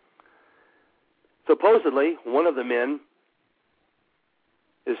 Supposedly, one of the men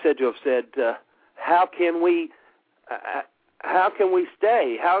is said to have said, "How can we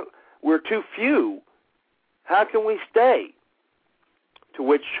stay? We're too few. How can we stay?" To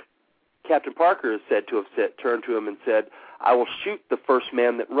which Captain Parker is said to have turned to him and said, "I will shoot the first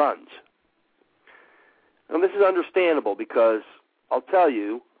man that runs." Now, this is understandable because I'll tell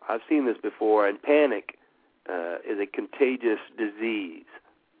you, I've seen this before, and panic is a contagious disease.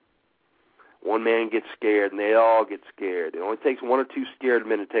 One man gets scared, and they all get scared. It only takes one or two scared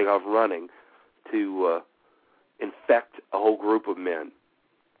men to take off running to infect a whole group of men.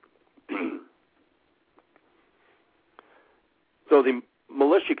 So the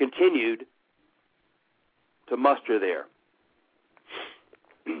militia continued to muster there.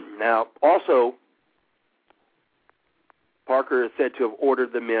 Now, also, Parker is said to have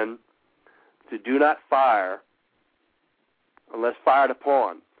ordered the men to do not fire unless fired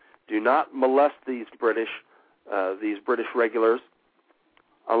upon. Do not molest these British regulars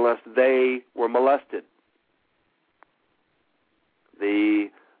unless they were molested. The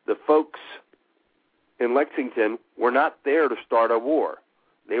folks in Lexington were not there to start a war.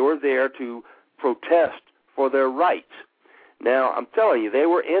 They were there to protest for their rights. Now, I'm telling you, they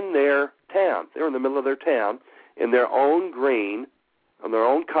were in their town. They were in the middle of their town, in their own green, on their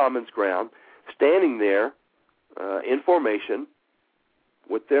own commons ground, standing there in formation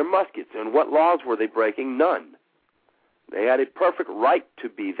with their muskets. And what laws were they breaking? None. They had a perfect right to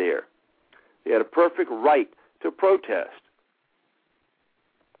be there. They had a perfect right to protest.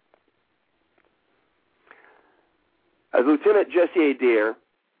 As Lieutenant Jesse Adair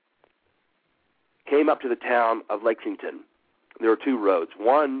came up to the town of Lexington, there were two roads.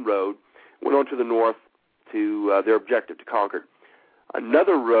 One road went on to the north to their objective, to Concord.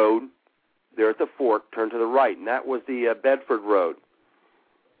 Another road there at the fork turned to the right, and that was the Bedford Road.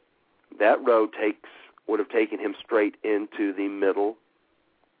 That road would have taken him straight into the middle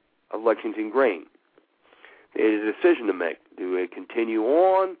of Lexington Green. They had a decision to make. Do I continue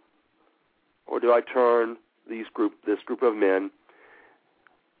on, or do I turn this group of men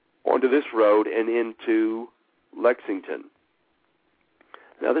onto this road and into Lexington?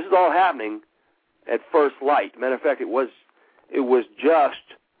 Now, this is all happening at first light. Matter of fact, it was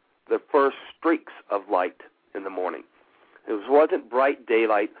just the first streaks of light in the morning. It wasn't bright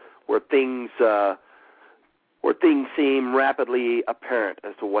daylight where things seem rapidly apparent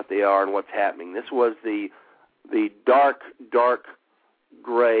as to what they are and what's happening. This was the dark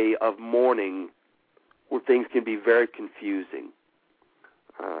gray of morning, where things can be very confusing.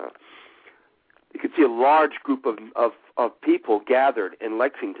 You could see a large group of people gathered in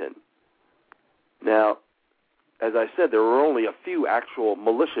Lexington. Now, as I said, there were only a few actual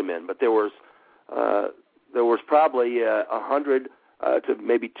militiamen, but there was probably 100 to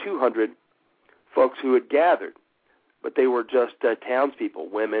maybe 200 folks who had gathered, but they were just townspeople,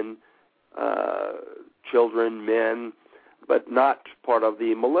 women, children, men, but not part of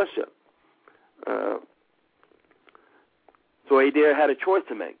the militia. So Adair had a choice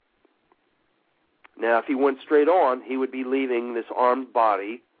to make. Now, if he went straight on, he would be leaving this armed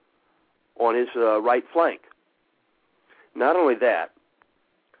body on his right flank. Not only that,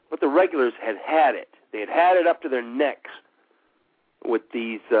 but the regulars had it. They had it up to their necks with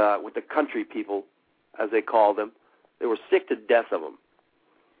these, with the country people, as they call them. They were sick to death of them.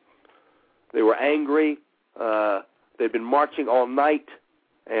 They were angry. They'd been marching all night,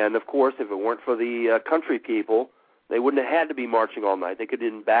 and of course, if it weren't for the country people, they wouldn't have had to be marching all night. They could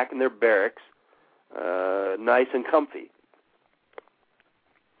have been back in their barracks, nice and comfy.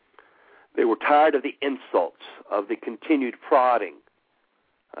 They were tired of the insults, of the continued prodding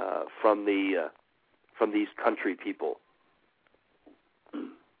from these country people.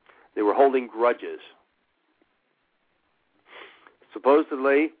 They were holding grudges.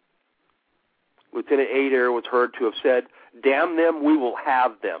 Supposedly, Lieutenant Adair was heard to have said, "Damn them, we will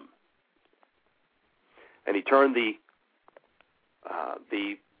have them." And he turned the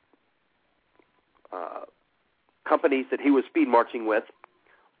companies that he was speed marching with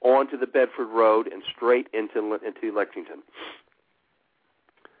onto the Bedford Road and straight into Lexington.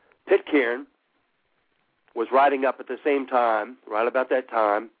 Pitcairn was riding up at the same time, right about that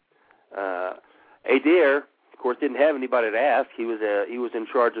time. Adair, of course, didn't have anybody to ask. He was in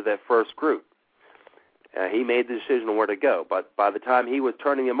charge of that first group. He made the decision on where to go. But by the time he was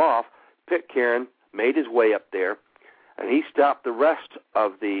turning him off, Pitcairn made his way up there, and he stopped the rest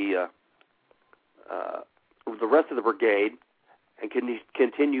of the brigade and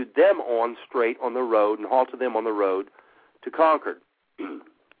continued them on straight on the road and halted them on the road to Concord.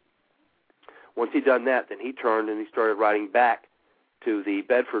 Once he'd done that, then he turned and he started riding back to the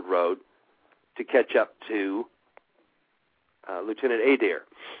Bedford Road to catch up to Lieutenant Adair.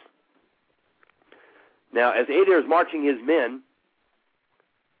 Now, as Adair is marching his men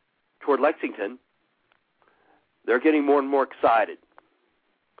toward Lexington, they're getting more and more excited.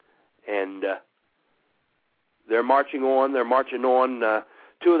 And they're marching on.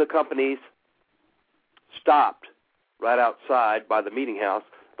 Two of the companies stopped right outside by the meeting house,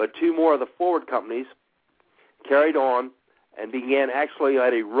 but two more of the forward companies carried on and began actually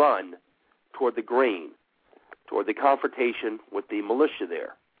at a run toward the Green, toward the confrontation with the militia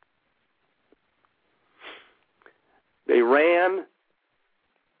there. They ran,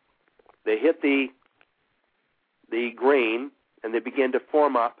 they hit the Green, and they began to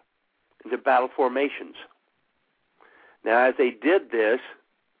form up into battle formations. Now, as they did this,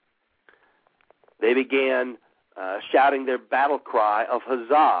 they began shouting their battle cry of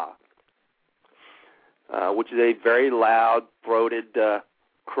Huzzah, which is a very loud, throated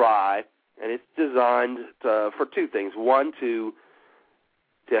cry, and it's designed for two things. One, to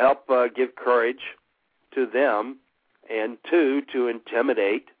help give courage to them, and two, to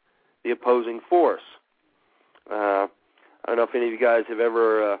intimidate the opposing force. I don't know if any of you guys have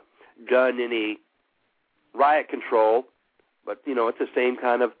ever done any riot control, but, it's the same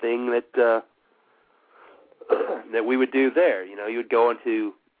kind of thing that that we would do there. You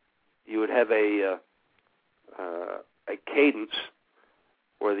would have a cadence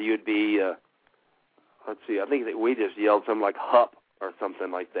where you'd be, I think that we just yelled something like "hup" or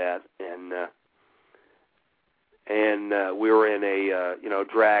something like that, and we were in a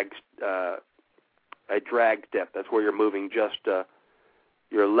drag step. That's where you're moving just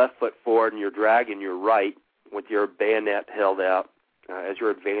your left foot forward and you're dragging your right with your bayonet held out as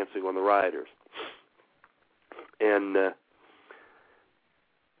you're advancing on the riders. And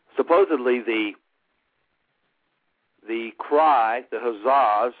supposedly the cry, the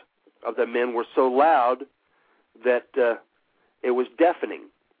huzzas of the men were so loud that it was deafening.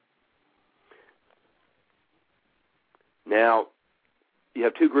 Now, you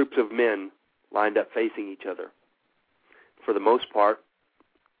have two groups of men lined up facing each other. For the most part,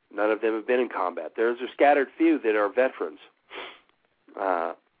 none of them have been in combat. There's a scattered few that are veterans.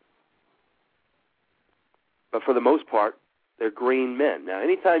 But for the most part, they're green men. Now,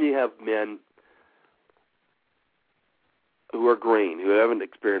 anytime you have men who are green, who haven't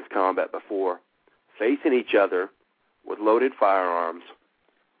experienced combat before, facing each other with loaded firearms,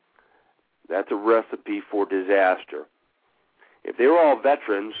 that's a recipe for disaster. If they were all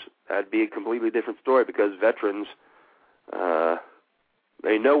veterans, that'd be a completely different story, because veterans,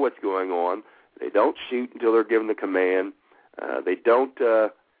 they know what's going on. They don't shoot until they're given the command. They don't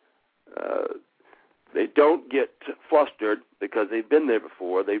get flustered because they've been there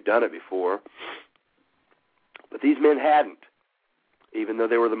before. They've done it before. But these men hadn't, even though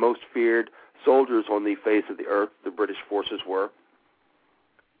they were the most feared soldiers on the face of the earth. The British forces were.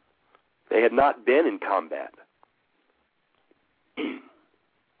 They had not been in combat.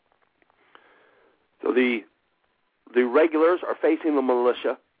 So the regulars are facing the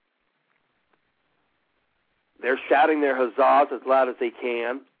militia. They're shouting their huzzahs as loud as they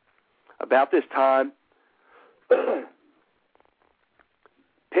can. About this time,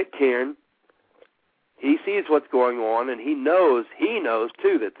 Pitcairn, he sees what's going on, and he knows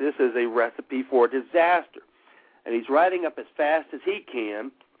too that this is a recipe for disaster. And he's riding up as fast as he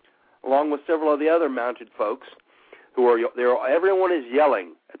can, along with several of the other mounted folks who are there. Everyone is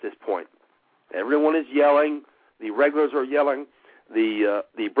yelling at this point. Everyone is yelling. The regulars are yelling. The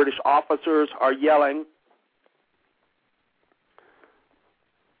British officers are yelling.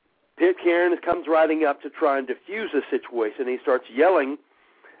 Pitcairn comes riding up to try and defuse the situation. He starts yelling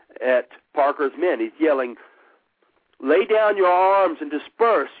at Parker's men. He's yelling, "Lay down your arms and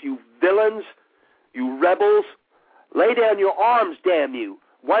disperse, you villains, you rebels. Lay down your arms, damn you.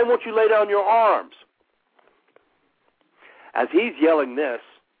 Why won't you lay down your arms?" As he's yelling this,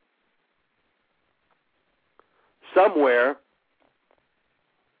 somewhere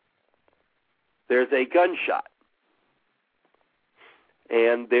there's a gunshot.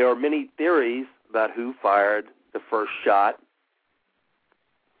 And there are many theories about who fired the first shot.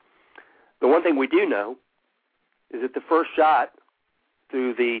 The one thing we do know is that the first shot,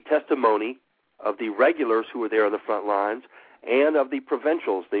 through the testimony of the regulars who were there on the front lines and of the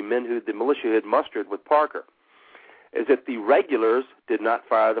provincials, the militia who had mustered with Parker, is that the regulars did not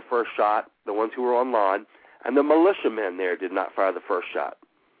fire the first shot, the ones who were on line, and the militiamen there did not fire the first shot.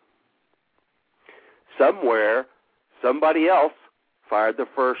 Somewhere, somebody else fired the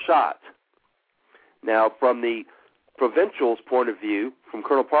first shot. Now, from the provincials' point of view, from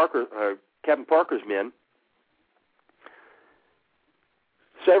Captain Parker's men,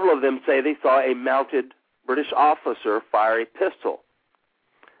 several of them say they saw a mounted British officer fire a pistol,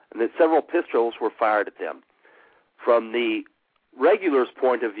 and that several pistols were fired at them. From the regulars'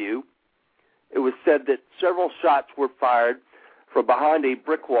 point of view, it was said that several shots were fired from behind a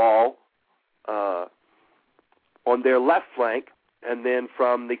brick wall on their left flank, and then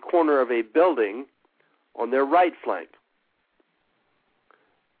from the corner of a building on their right flank.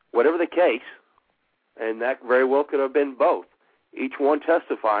 Whatever the case, and that very well could have been both, each one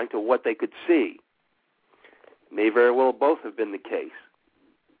testifying to what they could see. May very well both have been the case.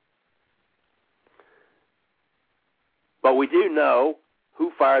 But we do know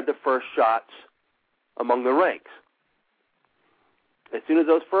who fired the first shots among the ranks. As soon as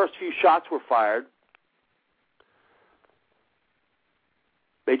those first few shots were fired,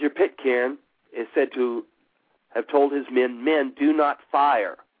 Major Pitcairn is said to have told his men, do not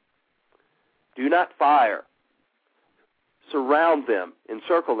fire. Do not fire. Surround them,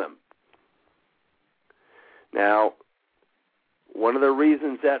 encircle them. Now, one of the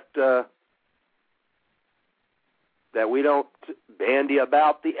reasons that we don't bandy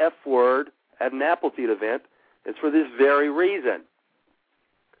about the F word at an Appleseed event is for this very reason.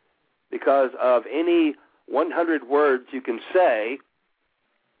 Because of any 100 words you can say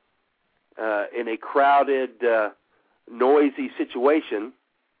in a crowded, noisy situation,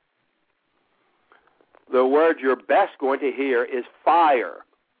 the word you're best going to hear is fire.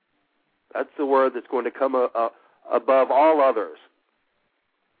 That's the word that's going to come above all others.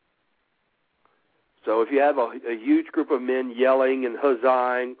 So if you have a huge group of men yelling and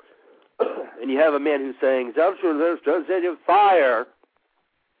huzzahing, and you have a man who's saying, fire,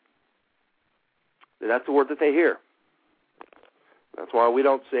 then that's the word that they hear. That's why we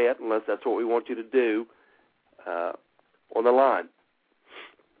don't say it unless that's what we want you to do on the line.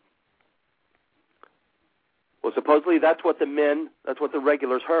 Well, supposedly that's what the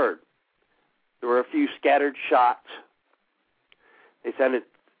regulars heard. There were a few scattered shots. They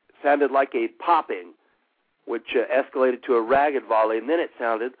sounded like a popping, which escalated to a ragged volley, and then it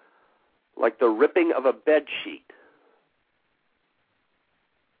sounded like the ripping of a bed sheet.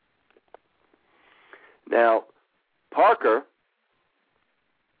 Now, Parker,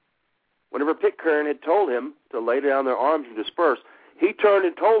 whenever Pitcairn had told him to lay down their arms and disperse, he turned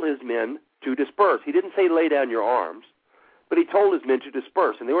and told his men to disperse. He didn't say lay down your arms, but he told his men to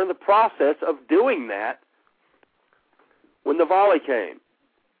disperse. And they were in the process of doing that when the volley came.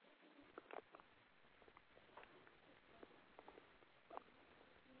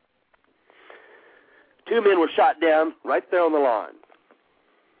 Two men were shot down right there on the line.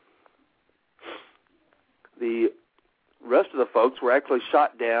 The rest of the folks were actually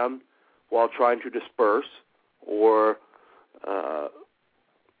shot down while trying to disperse or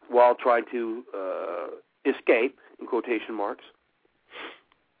while trying to escape, in quotation marks.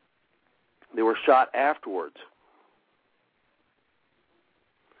 They were shot afterwards.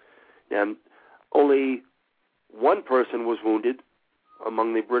 And only one person was wounded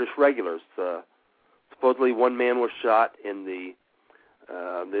among the British regulars. Supposedly one man was shot in the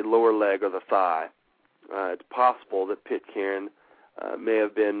lower leg or the thigh. It's possible that Pitcairn may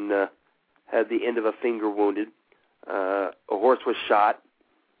have been had the end of a finger wounded. A horse was shot.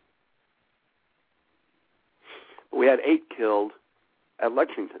 We had 8 killed at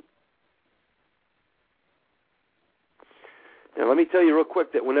Lexington. Now, let me tell you real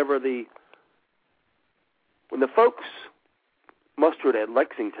quick that when the folks mustered at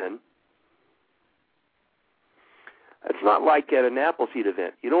Lexington, it's not like at an Appleseed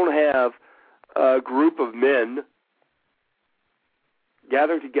event. You don't have a group of men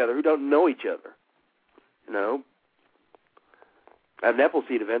gathering together who don't know each other. You know, at an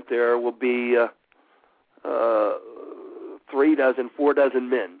Appleseed event, there will be 3 dozen, 4 dozen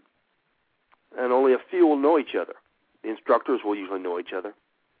men, and only a few will know each other. The instructors will usually know each other.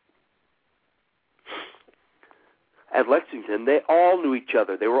 At Lexington, they all knew each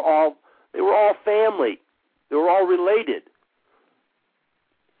other. They were all family. They were all related.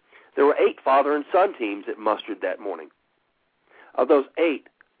 There were 8 father and son teams that mustered that morning. Of those 8,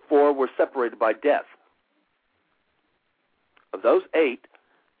 4 were separated by death. Of those 8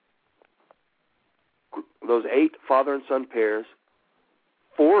 father and son pairs,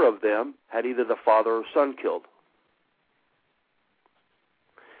 4 of them had either the father or son killed.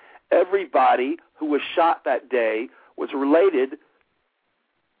 Everybody who was shot that day was related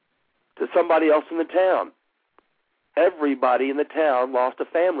to somebody else in the town. Everybody in the town lost a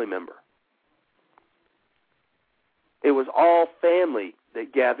family member. It was all family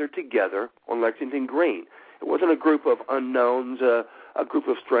that gathered together on Lexington Green. It wasn't a group of unknowns, a group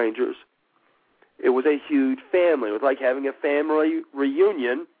of strangers. It was a huge family. It was like having a family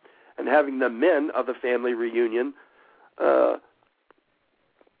reunion and having the men of the family reunion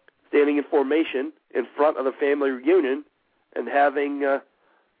standing in formation in front of the family reunion and having a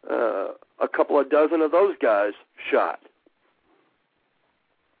couple of dozen of those guys shot.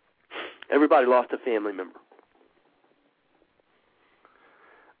 Everybody lost a family member.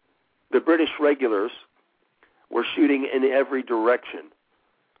 The British regulars were shooting in every direction.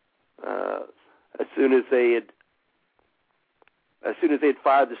 As soon as they had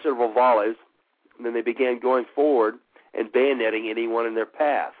fired the several volleys, and then they began going forward and bayoneting anyone in their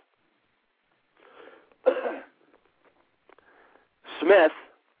path. Smith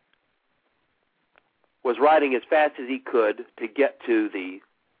was riding as fast as he could to get to the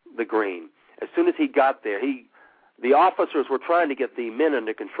green. As soon as he got there, the officers were trying to get the men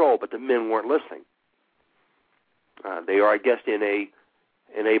under control, but the men weren't listening. They are, I guess, in a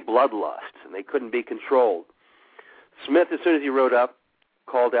bloodlust, and they couldn't be controlled. Smith, as soon as he rode up,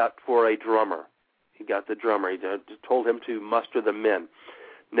 called out for a drummer. He got the drummer. He told him to muster the men.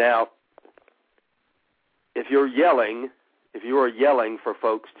 Now, if you are yelling for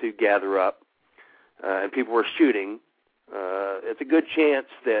folks to gather up, and people were shooting, it's a good chance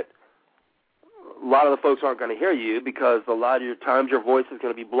that a lot of the folks aren't going to hear you, because a lot of your times your voice is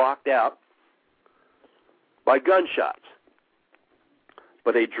going to be blocked out by gunshots.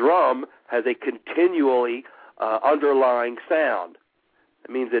 But a drum has a continually underlying sound.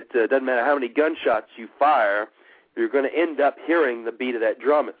 It means it doesn't matter how many gunshots you fire, you're going to end up hearing the beat of that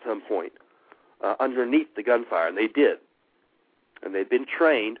drum at some point underneath the gunfire, and they did. And they'd been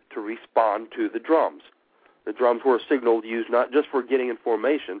trained to respond to the drums. The drums were a signal used not just for getting in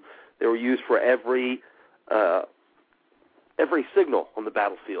formation, they were used for every signal on the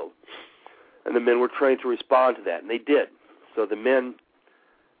battlefield. And the men were trained to respond to that, and they did. So the men,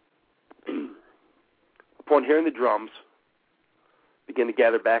 upon hearing the drums, began to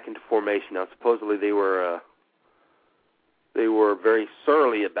gather back into formation. Now, supposedly they were very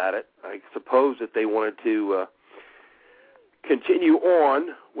surly about it. I suppose that they wanted to continue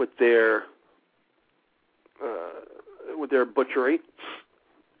on with their butchery,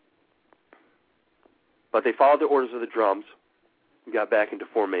 but they followed the orders of the drums and got back into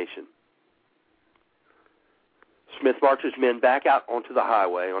formation. Smith marched his men back out onto the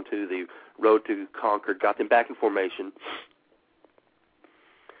highway, onto the road to Concord, got them back in formation,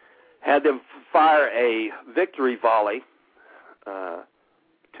 had them fire a victory volley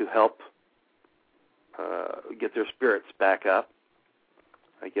to help get their spirits back up,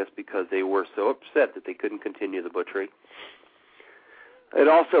 I guess because they were so upset that they couldn't continue the butchery. It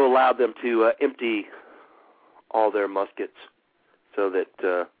also allowed them to empty all their muskets so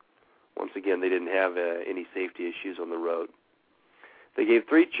that, once again, they didn't have any safety issues on the road. They gave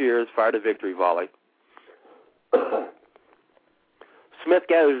 3 cheers, fired a victory volley. Smith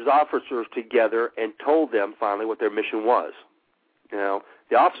gathered his officers together and told them finally what their mission was. Now,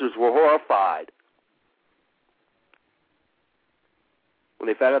 the officers were horrified when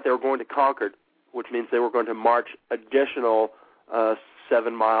they found out they were going to Concord which means they were going to march additional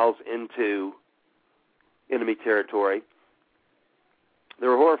 7 miles into enemy territory. They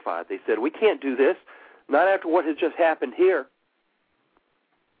were horrified. They said, "We can't do this, not after what has just happened here."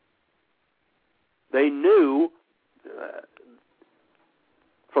 They knew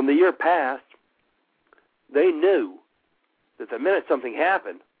from the year past, they knew that the minute something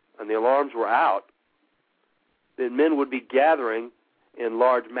happened and the alarms were out, that men would be gathering in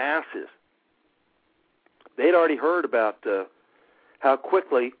large masses. They'd already heard about how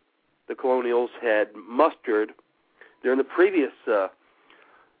quickly the colonials had mustered during the previous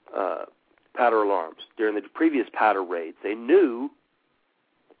powder alarms, during the previous powder raids. They knew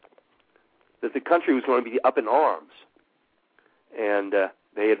that the country was going to be up in arms. And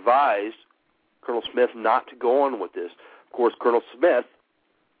they advised Colonel Smith not to go on with this. Of course, Colonel Smith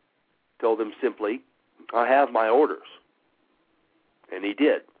told them simply, "I have my orders." And he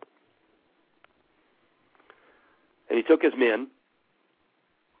did. And he took his men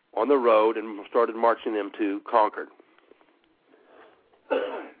on the road and started marching them to Concord.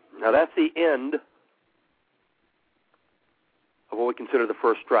 Now that's the end of what we consider the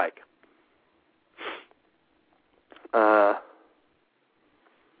first strike. I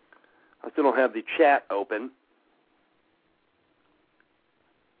still don't have the chat open,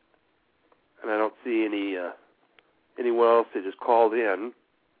 and I don't see anyone else that has called in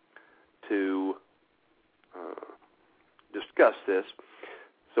to discuss this.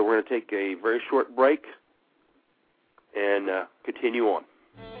 So we're going to take a very short break and continue on.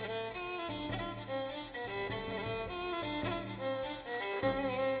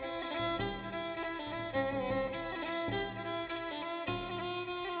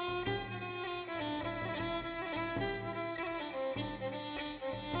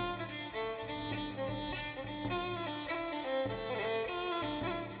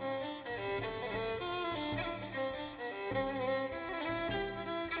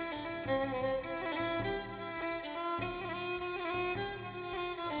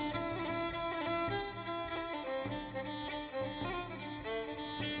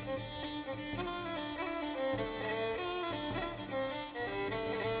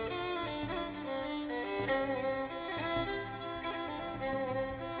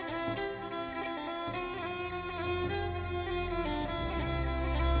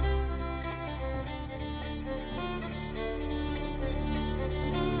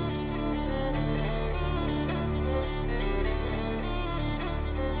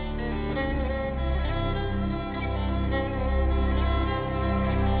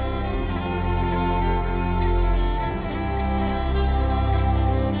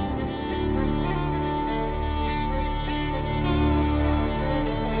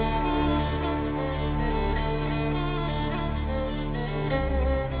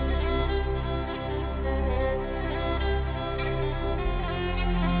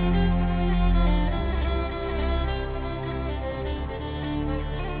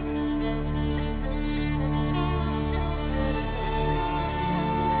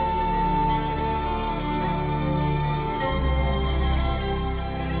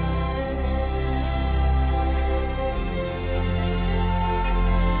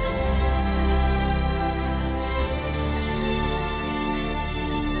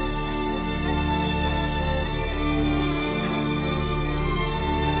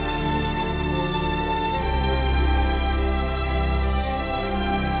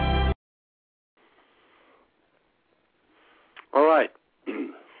 All right. We're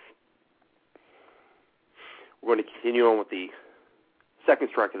going to continue on with the second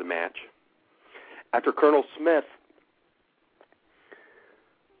strike of the match. After Colonel Smith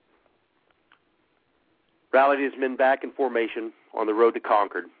rallied his men back in formation on the road to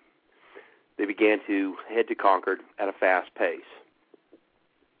Concord, they began to head to Concord at a fast pace.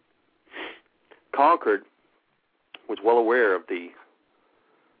 Concord was well aware of the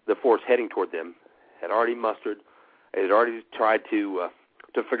force heading toward them, had already mustered, they had already tried to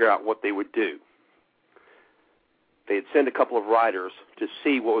figure out what they would do. They had sent a couple of riders to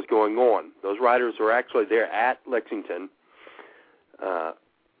see what was going on. Those riders were actually there at Lexington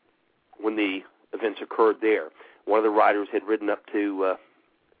when the events occurred there. One of the riders had ridden up to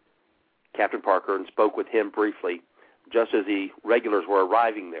Captain Parker and spoke with him briefly just as the regulars were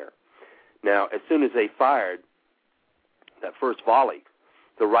arriving there. Now, as soon as they fired that first volley,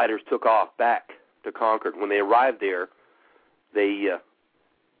 the riders took off back to Concord. When they arrived there, they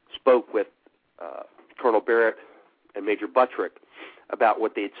spoke with Colonel Barrett and Major Buttrick about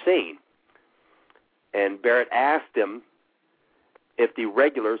what they had seen. And Barrett asked them if the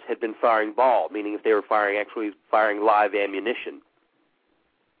regulars had been firing ball, meaning if they were actually firing live ammunition.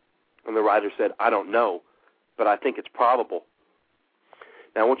 And the writer said, I don't know, but I think it's probable.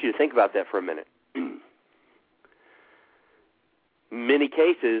 Now, I want you to think about that for a minute. In many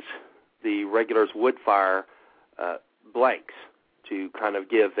cases, the regulars would fire blanks to kind of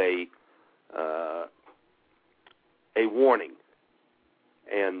give a warning.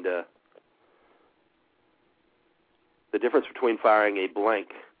 And the difference between firing a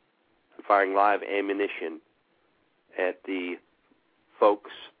blank and firing live ammunition at the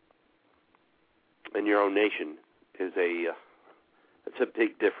folks in your own nation is it's a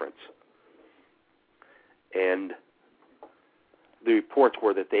big difference. And the reports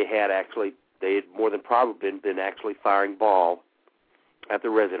were that they had more than probably been actually firing ball at the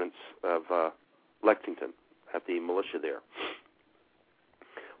residence of Lexington, at the militia there.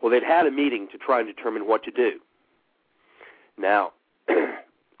 Well, they'd had a meeting to try and determine what to do. Now,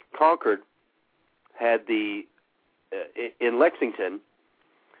 Concord had in Lexington,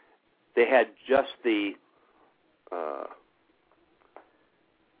 they had just the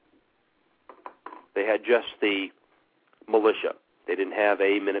militia. They didn't have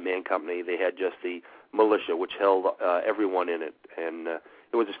a Minuteman company. They had just the militia, which held everyone in it, and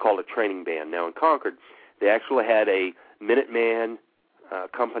it was just called a training band. Now in Concord, they actually had a Minuteman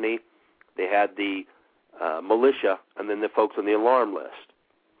company. They had the militia, and then the folks on the alarm list.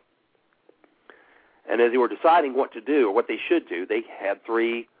 And as they were deciding what to do or what they should do, they had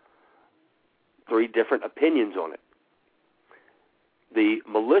three different opinions on it. The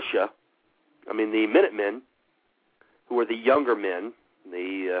militia, the Minutemen, who were the younger men,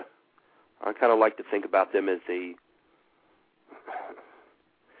 I kind of like to think about them as the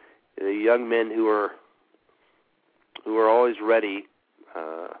young men who are always ready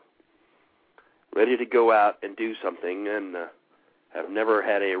to go out and do something, and have never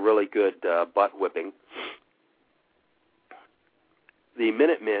had a really good butt whipping. The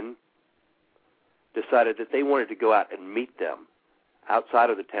Minutemen decided that they wanted to go out and meet them outside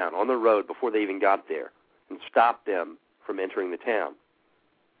of the town, on the road, before they even got there, and stop them from entering the town.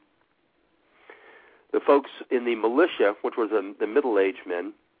 The folks in the militia, which was the middle-aged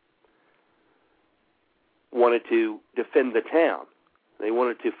men, wanted to defend the town. They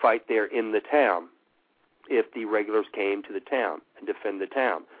wanted to fight there in the town if the regulars came to the town and defend the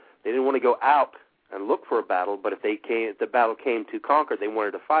town. They didn't want to go out and look for a battle, but if the battle came to Concord, they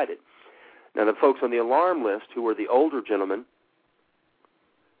wanted to fight it. Now, the folks on the alarm list, who were the older gentlemen,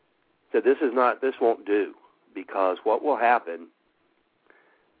 said this won't do, because what will happen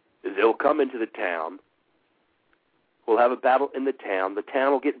is they'll come into the town, we'll have a battle in the town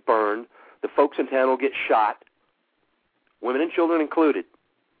will get burned, the folks in town will get shot, women and children included,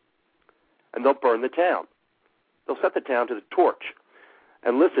 and they'll burn the town. They'll set the town to the torch.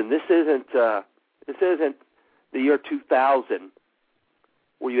 And listen, this isn't the year 2000,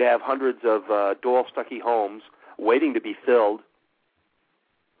 where you have hundreds of Doyle-Stuckey homes waiting to be filled.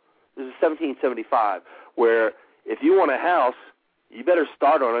 This is 1775, where if you want a house, you better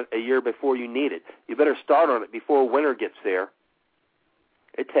start on it a year before you need it. You better start on it before winter gets there.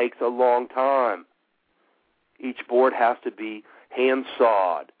 It takes a long time. Each board has to be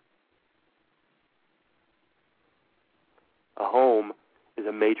hand-sawed. A home is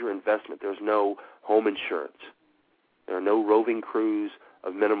a major investment. There's no home insurance. There are no roving crews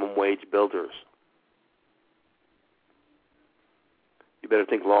of minimum wage builders. You better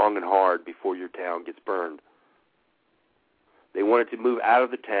think long and hard before your town gets burned. They wanted to move out of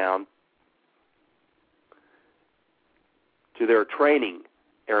the town to their training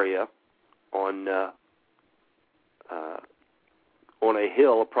area on a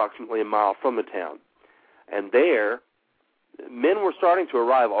hill approximately a mile from the town. And there, men were starting to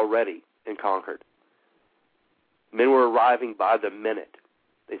arrive already in Concord. Men were arriving by the minute.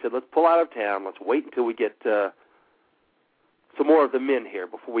 They said, let's pull out of town. Let's wait until we get some more of the men here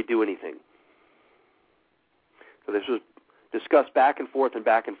before we do anything. So this was discussed back and forth, and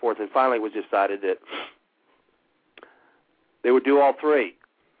finally it was decided that they would do all three.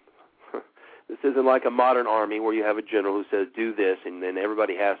 This isn't like a modern army where you have a general who says, do this, and then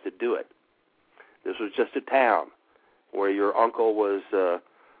everybody has to do it. This was just a town where your uncle was a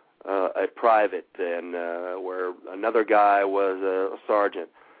private, and where another guy was a sergeant,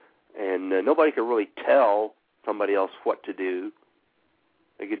 and nobody could really tell somebody else what to do.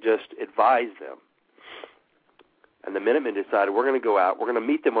 They could just advise them. And the Minutemen decided, we're going to go out, we're going to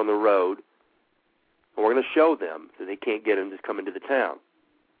meet them on the road, and we're going to show them that they can't get them to come into the town.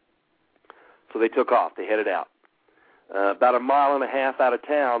 So they took off. They headed out. About a mile and a half out of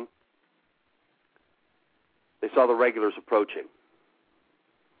town, they saw the regulars approaching.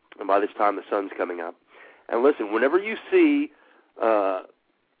 And by this time, the sun's coming up. And listen, whenever you see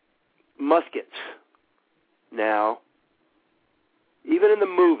muskets now, even in the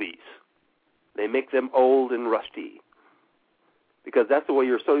movies, they make them old and rusty. Because that's the way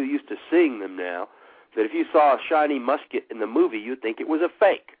you're so used to seeing them now, that if you saw a shiny musket in the movie, you'd think it was a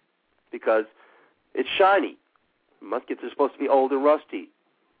fake, because it's shiny. Muskets are supposed to be old and rusty.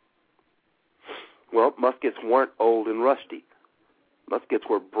 Well, muskets weren't old and rusty. Muskets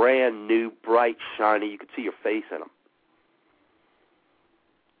were brand new, bright, shiny. You could see your face in them.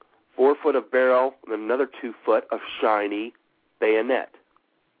 4 foot of barrel and another 2 foot of shiny bayonet.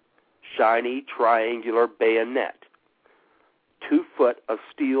 Shiny triangular bayonet. 2 foot of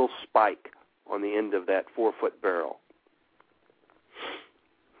steel spike on the end of that 4 foot barrel.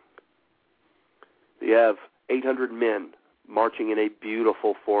 You have 800 men marching in a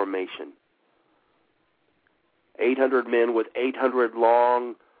beautiful formation. 800 men with 800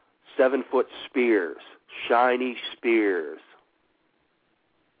 long 7 foot spears, shiny spears.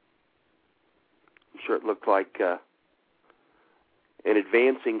 I'm sure it looked like an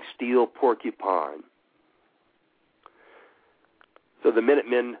advancing steel porcupine. So the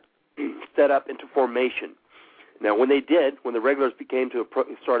Minutemen set up into formation. Now, when they did, when the regulars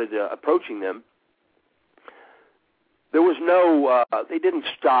started approaching them, there was no. They didn't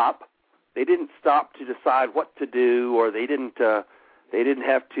stop. They didn't stop to decide what to do, or they didn't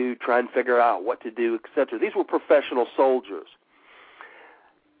have to try and figure out what to do, etc. These were professional soldiers.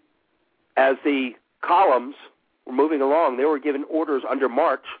 As the columns were moving along, they were given orders under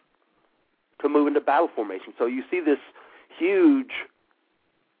march to move into battle formation. So you see this huge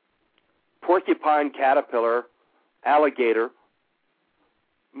porcupine caterpillar alligator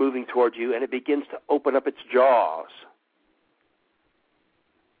moving towards you, and it begins to open up its jaws.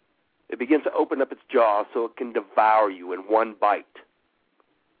 It begins to open up its jaws so it can devour you in one bite.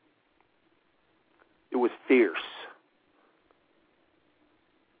 It was fierce.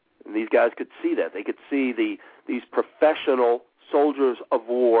 And these guys could see that. They could see these professional soldiers of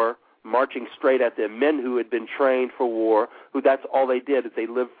war marching straight at them, men who had been trained for war, who that's all they did, is they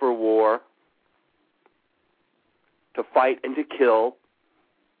lived for war, to fight and to kill.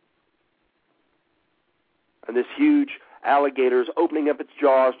 And this huge alligator is opening up its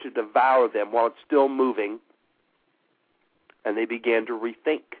jaws to devour them while it's still moving. And they began to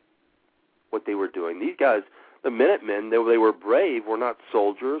rethink what they were doing. These guys, the Minutemen, they were brave, were not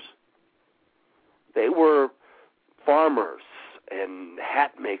soldiers. They were farmers and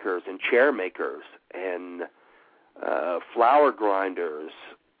hat makers and chair makers and flour grinders.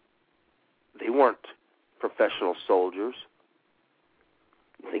 They weren't professional soldiers.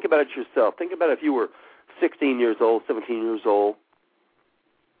 Think about it yourself. Think about if you were 16 years old, 17 years old,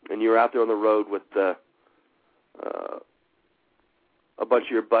 and you're out there on the road with a bunch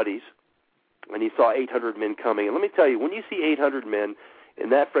of your buddies, and you saw 800 men coming. And let me tell you, when you see 800 men in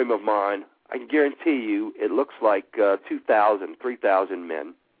that frame of mind, I can guarantee you it looks like 2,000, 3,000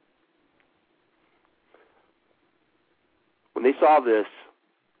 men. When they saw this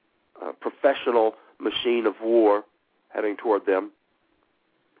professional machine of war heading toward them,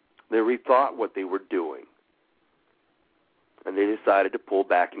 they rethought what they were doing, and they decided to pull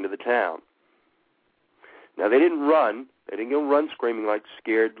back into the town. Now, they didn't run. They didn't go run screaming like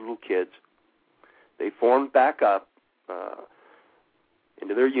scared little kids. They formed back up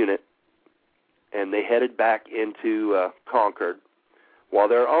into their unit, and they headed back into Concord while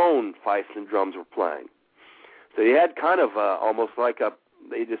their own fifes and drums were playing. So you had kind of almost like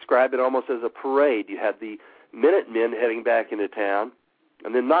they described it almost as a parade. You had the Minutemen heading back into town,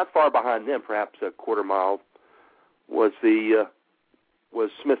 and then not far behind them, perhaps a quarter mile, was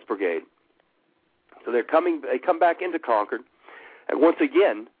Smith's Brigade. So they come back into Concord, and once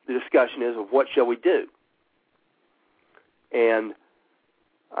again, the discussion is of what shall we do? And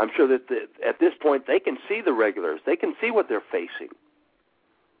I'm sure that at this point they can see the regulars. They can see what they're facing.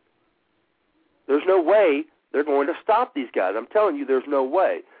 There's no way they're going to stop these guys. I'm telling you, there's no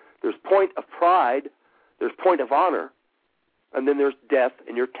way. There's point of pride, there's point of honor, and then there's death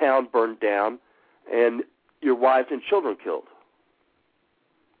and your town burned down and your wives and children killed.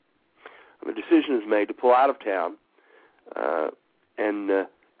 And the decision is made to pull out of town and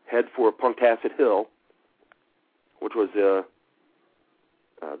head for Puntasset Hill, which was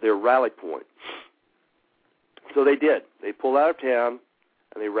their rally point. So they did. They pulled out of town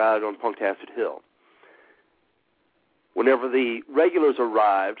and they rallied on Puntasset Hill. Whenever the regulars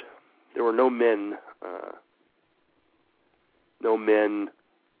arrived, there were no men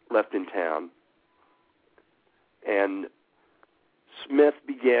left in town. And Smith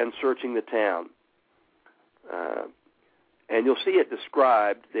began searching the town. And you'll see it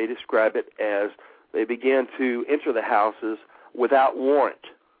described. They describe it as they began to enter the houses without warrant.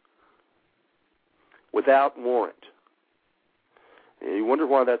 without warrant. And you wonder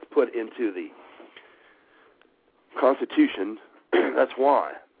why that's put into the Constitution. That's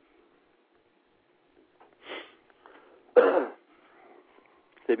why.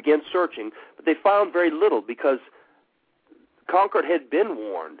 They began searching, but they found very little because Concord had been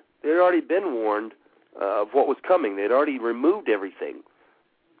warned. They had already been warned of what was coming. They had already removed everything.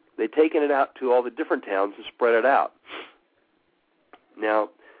 They'd taken it out to all the different towns and spread it out. Now,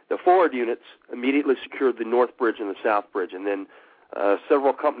 the forward units immediately secured the North Bridge and the South Bridge, and then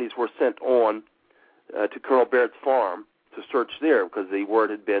several companies were sent on to Colonel Barrett's farm to search there because the word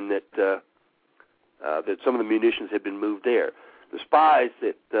had been that that some of the munitions had been moved there. The spies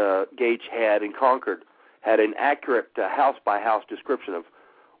that Gage had in Concord had an accurate house-by-house description of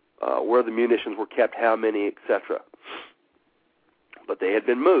where the munitions were kept, how many, etc. But they had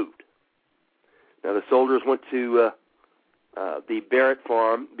been moved. Now the soldiers went to the Barrett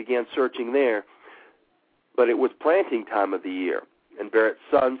farm, began searching there, but it was planting time of the year, and Barrett's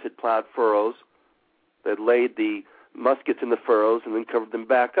sons had plowed furrows. They'd laid the muskets in the furrows and then covered them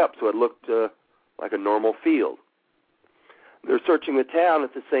back up, so it looked like a normal field. They were searching the town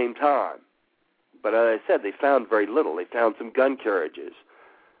at the same time, but as I said, they found very little. They found some gun carriages.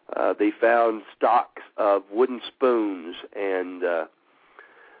 They found stocks of wooden spoons and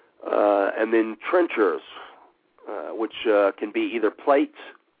then trenchers, which can be either plates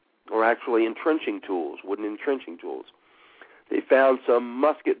or actually entrenching tools, wooden entrenching tools. They found some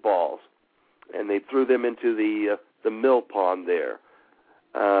musket balls, and they threw them into the mill pond there.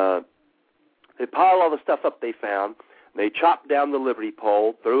 They piled all the stuff up they found. They chopped down the liberty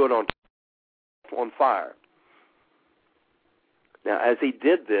pole, threw it on fire. Now, as he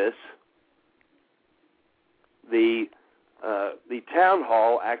did this, the town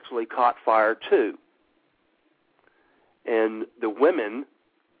hall actually caught fire too. And the women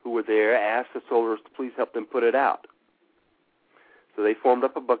who were there asked the soldiers to please help them put it out. So they formed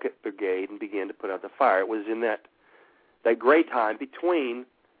up a bucket brigade and began to put out the fire. It was in that gray time between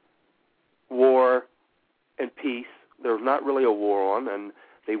war and peace. There was not really a war on, and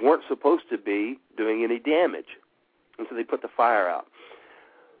they weren't supposed to be doing any damage. And so they put the fire out.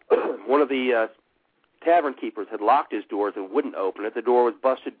 One of the tavern keepers had locked his doors and wouldn't open it. The door was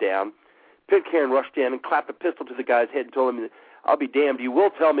busted down. Pitcairn rushed in and clapped a pistol to the guy's head and told him, "I'll be damned, you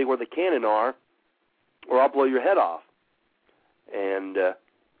will tell me where the cannon are, or I'll blow your head off." And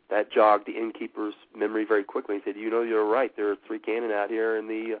that jogged the innkeeper's memory very quickly. He said, "You know, you're right. There are 3 cannon out here in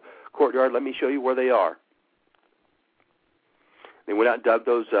the courtyard. Let me show you where they are." They went out and dug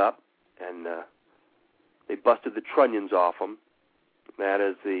those up, and they busted the trunnions off them. That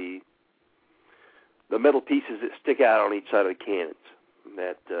is the metal pieces that stick out on each side of the cannons.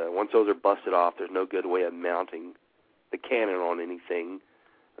 That once those are busted off, there's no good way of mounting the cannon on anything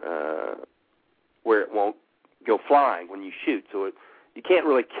where it won't go flying when you shoot. So you can't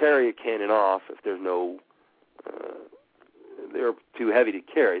really carry a cannon off if there's no, they're too heavy to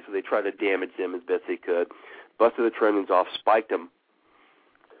carry, so they tried to damage them as best they could. Busted the trunnions off, spiked them.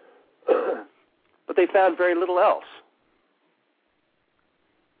 But they found very little else.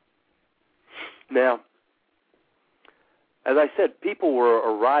 Now, as I said, people were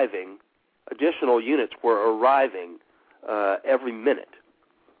arriving, additional units were arriving every minute.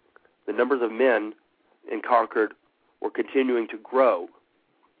 The numbers of men in Concord were continuing to grow.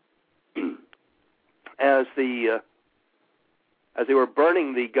 As they were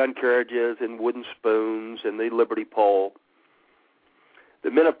burning the gun carriages and wooden spoons and the liberty pole, the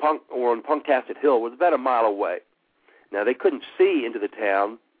men on Punktasset Hill was about a mile away. Now, they couldn't see into the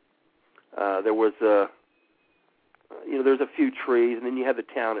town. There was there's a few trees, and then you have the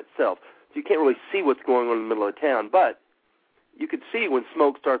town itself. So you can't really see what's going on in the middle of the town, but you could see when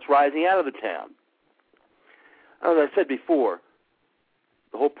smoke starts rising out of the town. As I said before,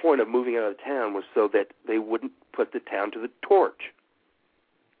 the whole point of moving out of the town was so that they wouldn't put the town to the torch.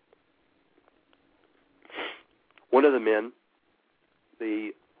 One of the men,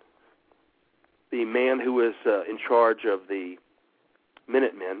 the man who was in charge of the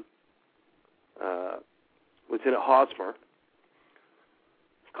Minutemen, Lieutenant Hosmer,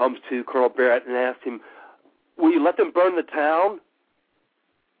 comes to Colonel Barrett and asks him, "Will you let them burn the town?"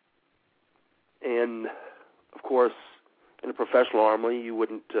 And of course, in a professional army, you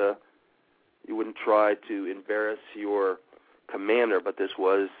wouldn't try to embarrass your commander, but this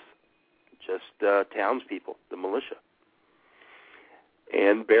was just townspeople, the militia.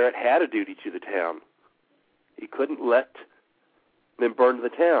 And Barrett had a duty to the town. He couldn't let them burn the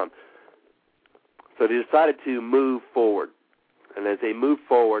town. So they decided to move forward. And as they moved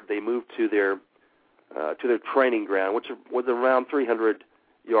forward, they moved to their training ground, which was around 300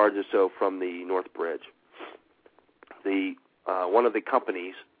 yards or so from the North Bridge. One of the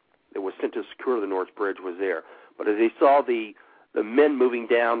companies that was sent to secure the North Bridge was there. But as they saw the men moving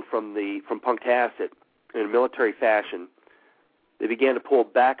down from Punktacet in a military fashion, they began to pull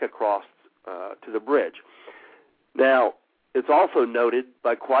back across to the bridge. Now, it's also noted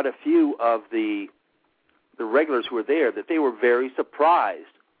by quite a few of the regulars who were there that they were very surprised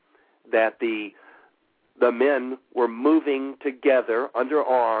that the men were moving together under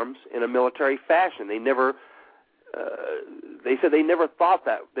arms in a military fashion. They never, they said they never thought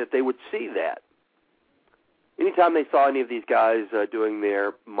that they would see that. Anytime they saw any of these guys doing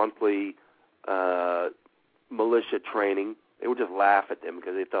their monthly militia training, they would just laugh at them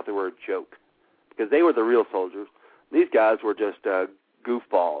because they thought they were a joke. Because they were the real soldiers. These guys were just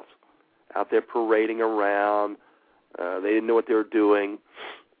goofballs out there parading around. They didn't know what they were doing.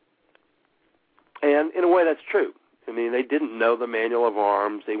 And in a way, that's true. I mean, they didn't know the manual of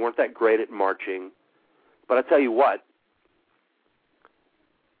arms. They weren't that great at marching. But I tell you what,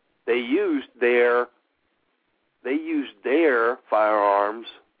 they used their firearms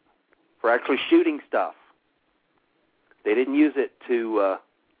for actually shooting stuff. They didn't use it to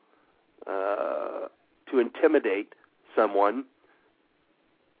intimidate someone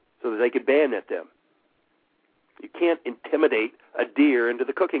so that they could bayonet them. You can't intimidate a deer into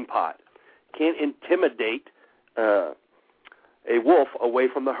the cooking pot. You can't intimidate a wolf away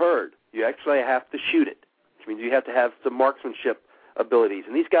from the herd. You actually have to shoot it, which means you have to have some marksmanship abilities.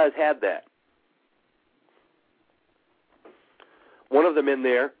 And these guys had that. One of them in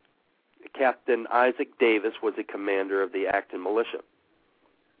there, Captain Isaac Davis, was the commander of the Acton Militia.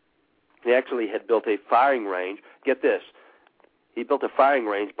 He actually had built a firing range. Get this. He built a firing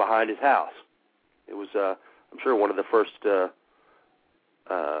range behind his house. It was, I'm sure, one of the first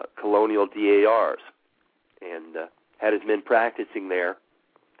colonial DARs, and had his men practicing there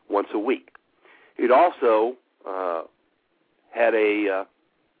once a week. He'd also had a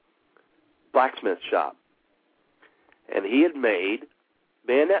blacksmith shop, and he had made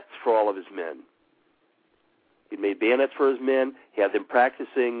bayonets for all of his men. He'd made bayonets for his men. He had them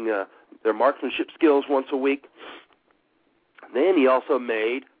practicing their marksmanship skills once a week. And then he also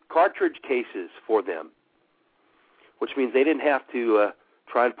made cartridge cases for them, which means they didn't have to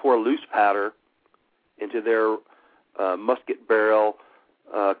try and pour loose powder into their musket barrel,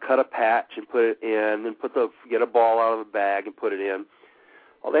 cut a patch and put it in, and get a ball out of the bag and put it in.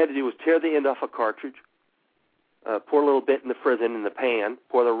 All they had to do was tear the end off a cartridge, pour a little bit in the pan,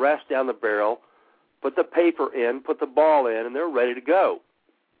 pour the rest down the barrel, put the paper in, put the ball in, and they're ready to go.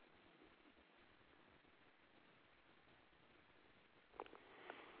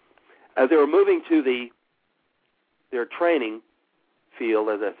 As they were moving to their training field,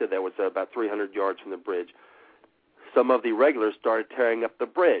 as I said, that was about 300 yards from the bridge, some of the regulars started tearing up the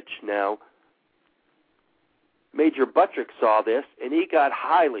bridge. Now, Major Buttrick saw this, and he got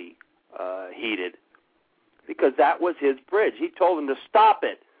highly heated because that was his bridge. He told them to stop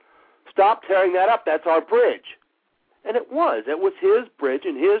it. Stop tearing that up. That's our bridge. And it was. It was his bridge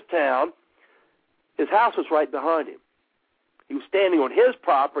in his town. His house was right behind him. He was standing on his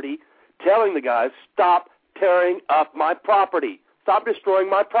property telling the guys, stop tearing up my property. Stop destroying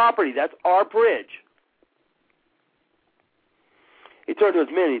my property. That's our bridge. He turned to his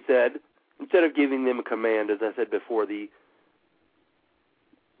men and he said, instead of giving them a command, as I said before, the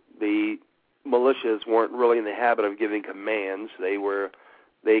militias weren't really in the habit of giving commands.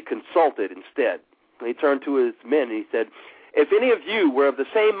 They consulted instead. And he turned to his men and he said, if any of you were of the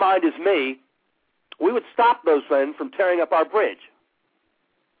same mind as me, we would stop those men from tearing up our bridge.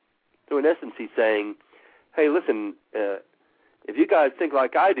 So in essence, he's saying, hey, listen, if you guys think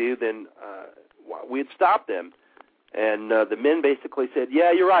like I do, then we'd stop them. And the men basically said,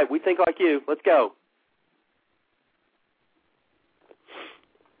 yeah, you're right. We think like you. Let's go.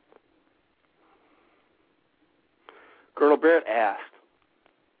 Colonel Barrett asked,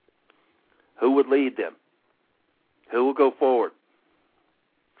 who would lead them? Who will go forward?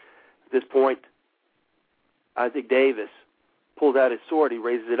 At this point, Isaac Davis pulls out his sword. He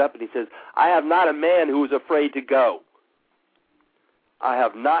raises it up and he says, I have not a man who is afraid to go. I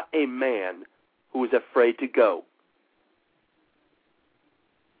have not a man who is afraid to go.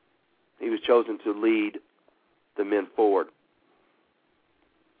 He was chosen to lead the men forward.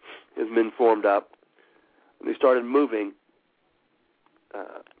 His men formed up, and they started moving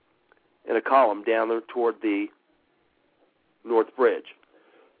in a column down there toward the North Bridge.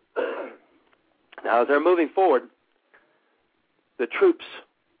 Now, as they're moving forward, the troops,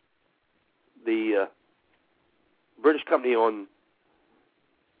 the British company on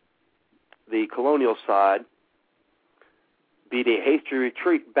the colonial side, beat a hasty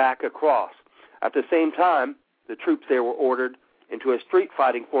retreat back across. At the same time, the troops there were ordered into a street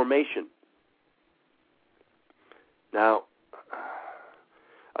fighting formation. Now,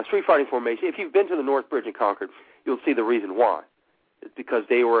 a street fighting formation, if you've been to the North Bridge in Concord, you'll see the reason why. It's because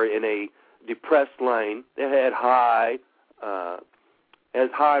they were in a depressed lane. They had high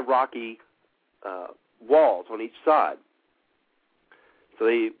rocky walls on each side. So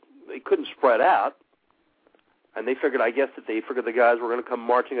they couldn't spread out. And they figured, the guys were going to come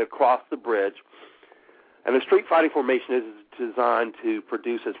marching across the bridge. And the street fighting formation is designed to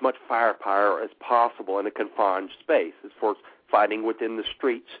produce as much firepower as possible in a confined space, as far as fighting within the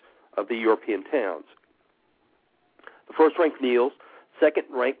streets of the European towns. The first rank kneels, second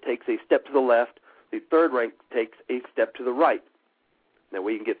rank takes a step to the left, the third rank takes a step to the right. Now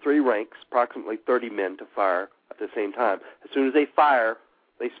we can get 3 ranks, approximately 30 men to fire at the same time. As soon as they fire,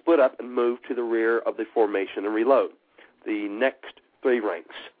 they split up and move to the rear of the formation and reload. The next 3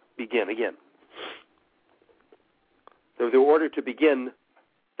 ranks begin again. So the order to begin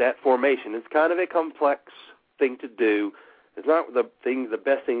that formation is kind of a complex thing to do. It's not the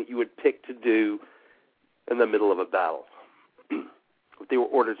best thing that you would pick to do in the middle of a battle. They were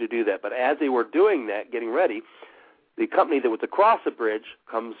ordered to do that. But as they were doing that, getting ready, the company that was across the bridge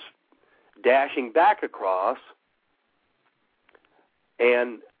comes dashing back across,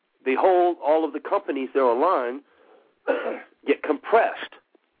 and all of the companies that are aligned get compressed.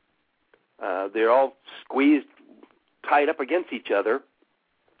 They're all squeezed tight up against each other.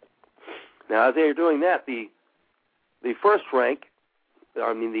 Now, as they are doing that, the first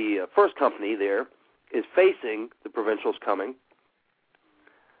company there is facing the provincials coming.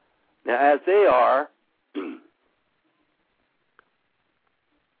 Now, as they are, the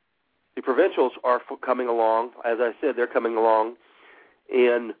provincials are coming along. As I said, they're coming along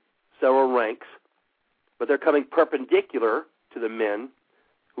in several ranks, but they're coming perpendicular to the men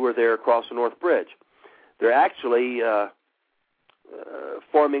who are there across the North Bridge. They're actually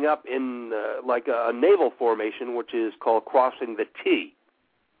forming up in like a naval formation, which is called crossing the T.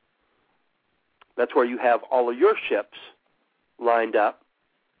 That's where you have all of your ships lined up,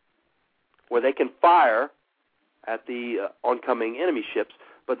 where they can fire at the oncoming enemy ships,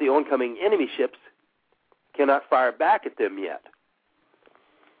 but the oncoming enemy ships cannot fire back at them yet.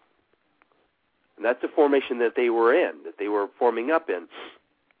 And that's the formation that they were in, that they were forming up in.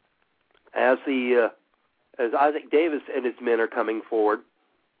 As Isaac Davis and his men are coming forward,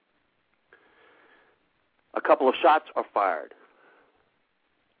 a couple of shots are fired.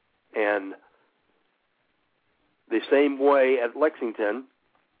 And the same way at Lexington,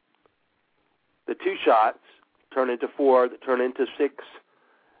 the 2 shots turn into 4, that turn into 6,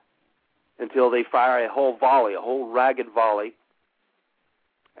 until they fire a whole ragged volley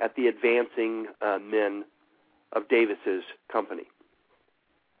at the advancing men of Davis's company.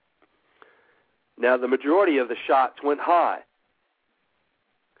 Now, the majority of the shots went high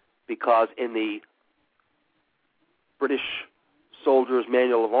because in the British Soldier's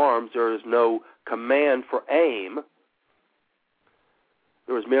Manual of Arms, there is no command for aim.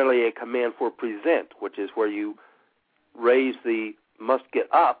 There was merely a command for present, which is where you raise the musket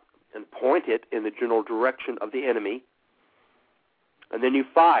up and point it in the general direction of the enemy, and then you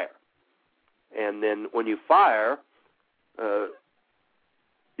fire. And then when you fire,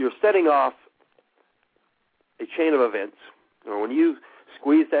 you're setting off a chain of events. Or when you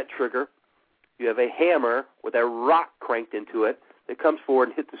squeeze that trigger, you have a hammer with a rock cranked into it that comes forward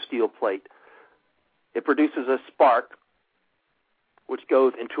and hits the steel plate. It produces a spark, which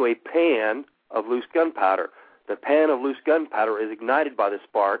goes into a pan of loose gunpowder. The pan of loose gunpowder is ignited by the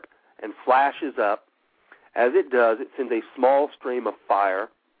spark and flashes up. As it does, it sends a small stream of fire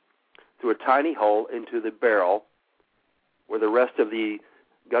through a tiny hole into the barrel where the rest of the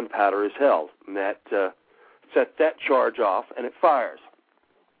gunpowder is held. And that sets that charge off, and it fires.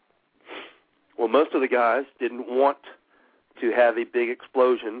 Well, most of the guys didn't want to have a big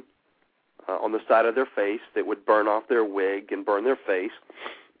explosion on the side of their face that would burn off their wig and burn their face.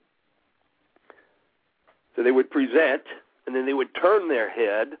 So they would present, and then they would turn their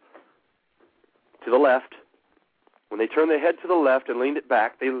head to the left. When they turned their head to the left and leaned it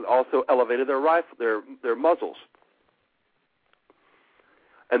back, they also elevated their rifle, their muzzles.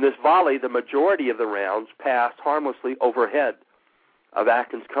 And this volley, the majority of the rounds passed harmlessly overhead of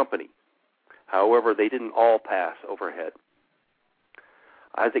Atkins' company. However, they didn't all pass overhead.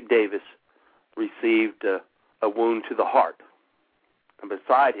 Isaac Davis received a wound to the heart. And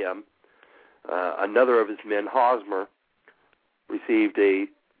beside him, another of his men, Hosmer, received a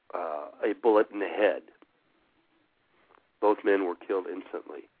bullet in the head. Both men were killed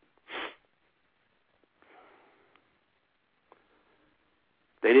instantly.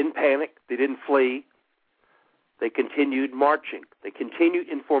 They didn't panic. They didn't flee. They continued marching. They continued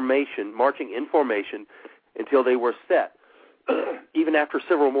marching in formation until they were set. Even after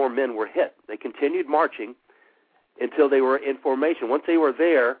several more men were hit, they continued marching until they were in formation. Once they were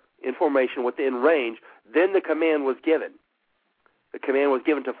there, in formation, within range, then the command was given. The command was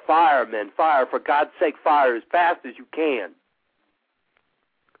given to fire, men. Fire. For God's sake, fire as fast as you can.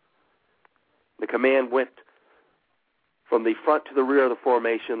 The command went from the front to the rear of the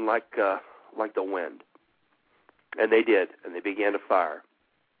formation like the wind. And they did, and they began to fire.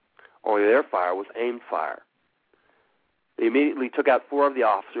 Only their fire was aimed fire. They immediately took out 4 of the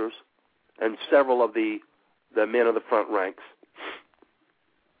officers and several of the men of the front ranks.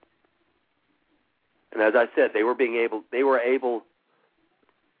 And as I said, the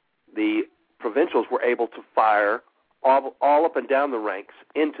provincials were able to fire all up and down the ranks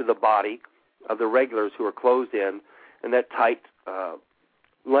into the body of the regulars who were closed in that tight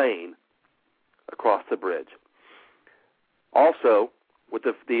lane across the bridge. Also, with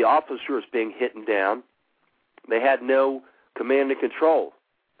the officers being hit and down, they had no command and control.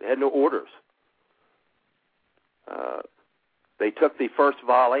 They had no orders. They took the first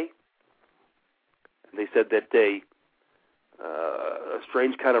volley, and they said that a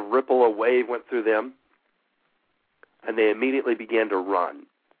strange kind of ripple, a wave went through them, and they immediately began to run.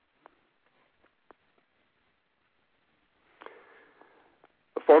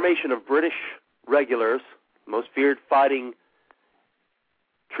 The formation of British regulars, most feared fighting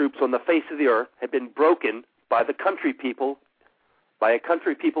troops on the face of the earth, had been broken by a country people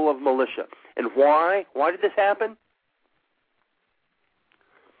of militia. And why? Why did this happen?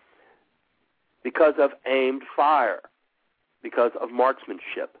 Because of aimed fire, because of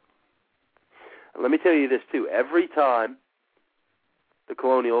marksmanship. And let me tell you this too. Every time the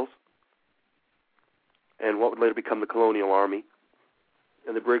colonials and what would later become the colonial army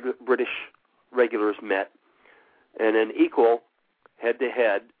and the British regulars met in an equal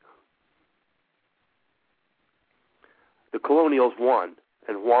head-to-head, the colonials won.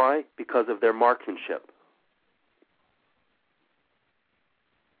 And why? Because of their marksmanship.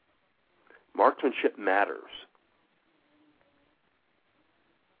 Marksmanship matters.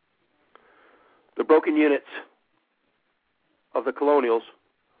 The broken units of the colonials,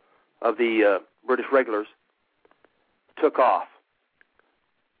 of the British regulars, took off.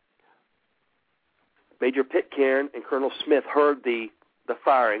 Major Pitcairn and Colonel Smith heard the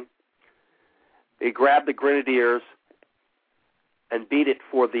firing. They grabbed the grenadiers and beat it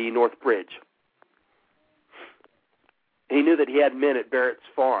for the North Bridge. He knew that he had men at Barrett's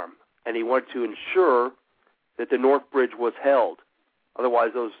Farm, and he wanted to ensure that the North Bridge was held.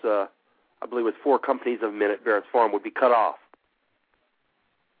 Otherwise, those, I believe, with 4 companies of men at Barrett's Farm would be cut off.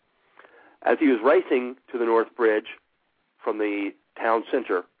 As he was racing to the North Bridge from the town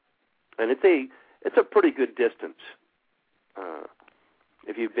center, and it's a pretty good distance.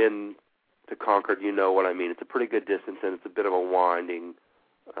 If you've been to Concord, you know what I mean. It's a pretty good distance, and it's a bit of a winding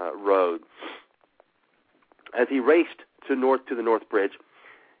road. As he raced to the North Bridge,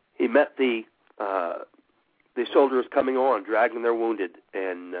 he met the soldiers coming on, dragging their wounded,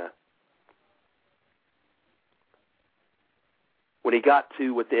 and when he got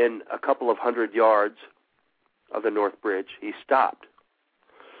to within a couple of 100 yards of the North Bridge, he stopped.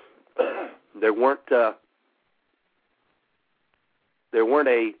 There weren't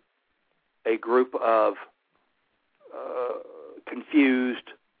a group of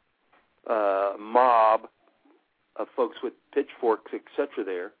confused mob of folks with pitchforks, etc.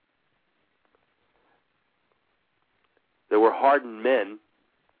 there. There were hardened men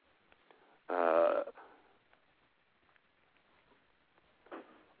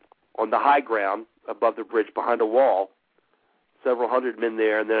on the high ground above the bridge behind a wall, several hundred men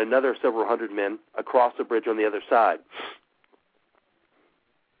there, and then another several hundred men across the bridge on the other side.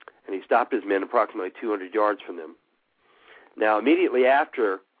 And he stopped his men approximately 200 yards from them. Now, immediately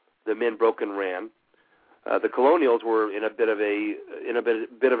after the men broke and ran, the colonials were in a bit of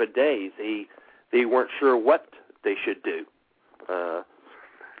a daze. They weren't sure what they should do.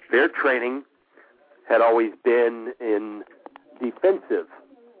 Their training had always been in defensive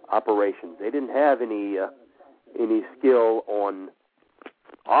operations. They didn't have any skill on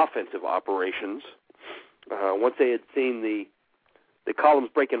offensive operations. Once they had seen the columns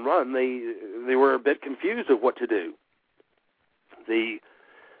break and run, they were a bit confused of what to do.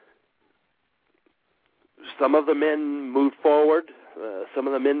 Some of the men moved forward, some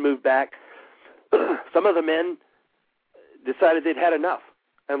of the men moved back. Some of the men decided they'd had enough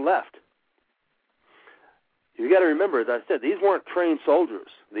and left. You got to remember, as I said, these weren't trained soldiers.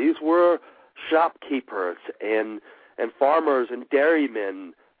 These were shopkeepers and farmers and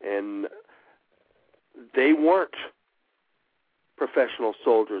dairymen and they weren't professional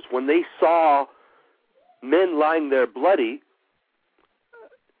soldiers. When they saw men lying there bloody,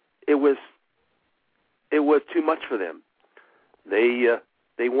 it was too much for them. They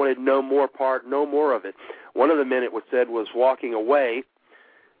wanted no more of it. One of the men, it was said, was walking away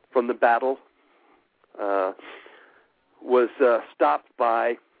from the battle, was stopped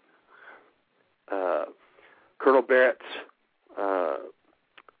by Colonel Barrett's,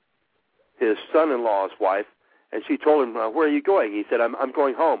 his son-in-law's wife, and she told him, "Where are you going?" He said, "I'm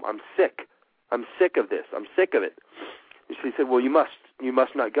going home. I'm sick. I'm sick of this. I'm sick of it." And she said, "Well, you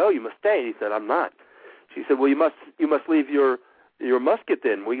must not go. You must stay." And he said, "I'm not." She said, "Well, you must leave your musket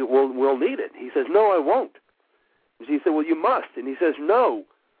then. We'll need it." He says, "No, I won't." And she said, "Well, you must." And he says, "No."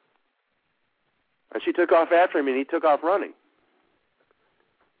 And she took off after him, and he took off running.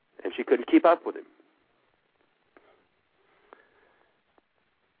 And she couldn't keep up with him.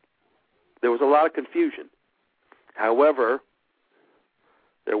 There was a lot of confusion. However,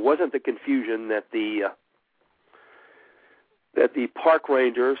 there wasn't the confusion that the park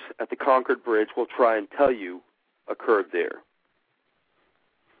rangers at the Concord Bridge will try and tell you occurred there.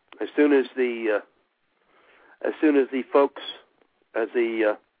 As soon as the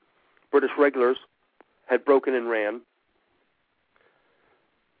British regulars had broken and ran,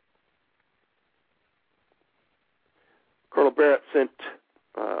 Colonel Barrett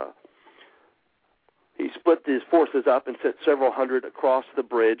he split his forces up and sent several hundred across the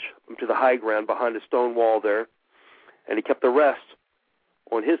bridge to the high ground behind a stone wall there, and he kept the rest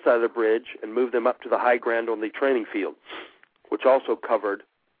on his side of the bridge and moved them up to the high ground on the training field, which also covered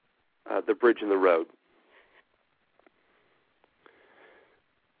the bridge and the road.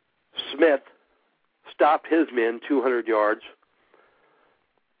 Smith stopped his men 200 yards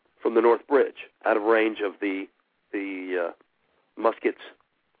from the north bridge, out of range of the muskets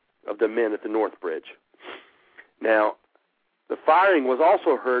of the men at the north bridge. Now, the firing was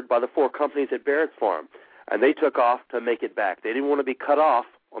also heard by the 4 companies at Barrett's farm, and they took off to make it back. They didn't want to be cut off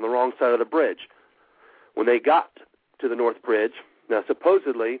on the wrong side of the bridge. When they got to the north bridge, now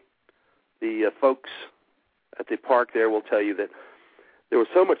supposedly the folks at the park there will tell you that there was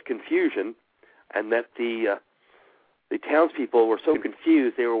so much confusion, and that the townspeople were so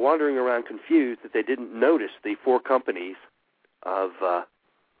confused, they were wandering around confused, that they didn't notice the 4 companies of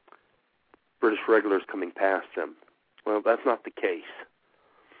British regulars coming past them. Well, that's not the case.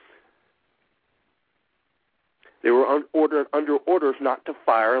 They were under orders not to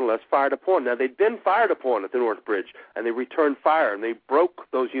fire unless fired upon. Now, they'd been fired upon at the North Bridge, and they returned fire, and they broke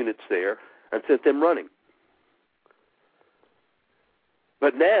those units there and sent them running.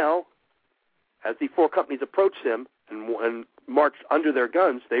 But now, as the 4 companies approached them and marched under their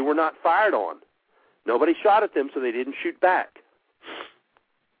guns, they were not fired on. Nobody shot at them, so they didn't shoot back.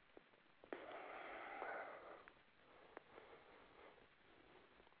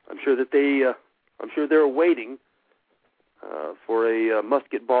 I'm sure they're waiting for a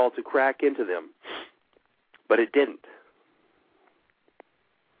musket ball to crack into them, but it didn't.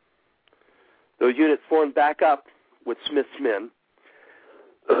 Those units formed back up with Smith's men.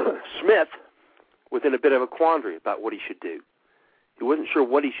 Smith was in a bit of a quandary about what he should do. He wasn't sure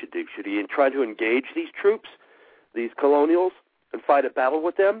what he should do. Should he try to engage these troops, these colonials, and fight a battle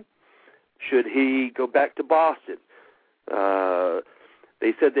with them? Should he go back to Boston?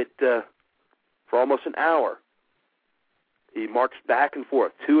 They said that for almost an hour, he marched back and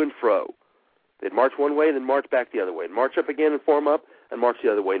forth, to and fro. They'd march one way, then march back the other way, and march up again and form up, and march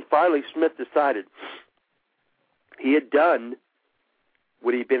the other way. And finally, Smith decided he had done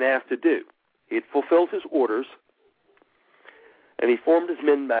what he'd been asked to do. He had fulfilled his orders, and he formed his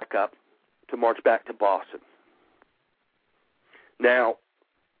men back up to march back to Boston. Now,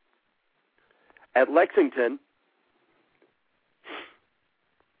 at Lexington,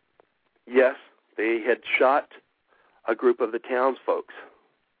 yes, they had shot a group of the townsfolk,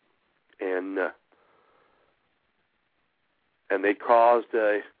 and they caused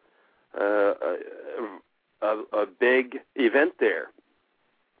a big event there.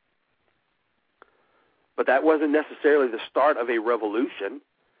 But that wasn't necessarily the start of a revolution.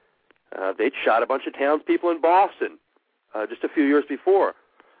 They'd shot a bunch of townspeople in Boston just a few years before,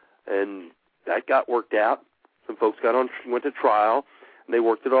 and that got worked out. Some folks went to trial, and they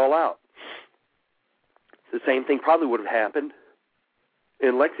worked it all out. The same thing probably would have happened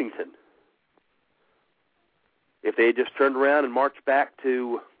in Lexington. If they had just turned around and marched back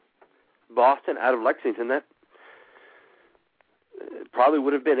to Boston out of Lexington, that probably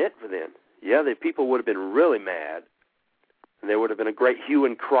would have been it for them. Yeah, the people would have been really mad, and there would have been a great hue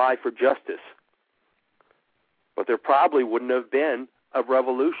and cry for justice. But there probably wouldn't have been of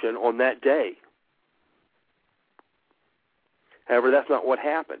revolution on that day. However, that's not what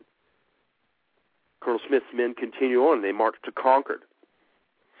happened. Colonel Smith's men continue on. They marched to Concord.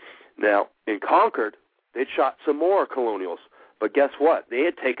 Now, in Concord, they'd shot some more colonials. But guess what? They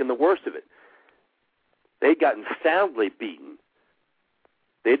had taken the worst of it. They'd gotten soundly beaten.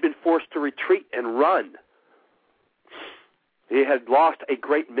 They'd been forced to retreat and run. They had lost a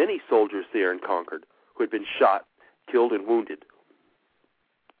great many soldiers there in Concord who had been shot, killed, and wounded.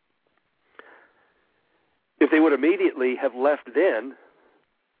 If they would immediately have left then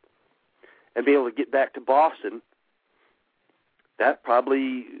and be able to get back to Boston, that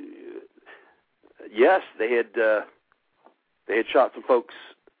probably, yes, they had shot some folks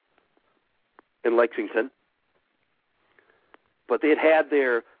in Lexington, but they had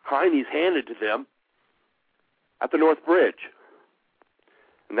their heinies handed to them at the North Bridge.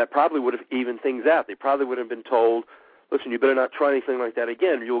 And that probably would have evened things out. They probably would have been told, listen, you better not try anything like that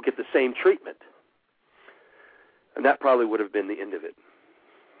again, or you will get the same treatment. And that probably would have been the end of it.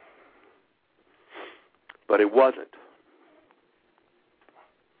 But it wasn't.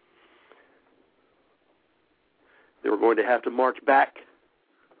 They were going to have to march back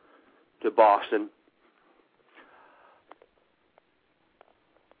to Boston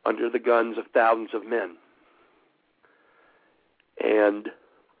under the guns of thousands of men. And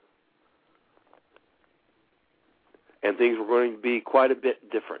things were going to be quite a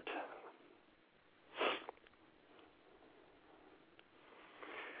bit different.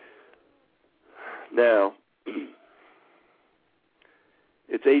 Now,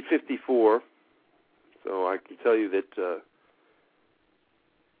 it's 8:54, so I can tell you that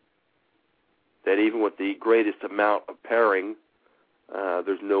that even with the greatest amount of pairing,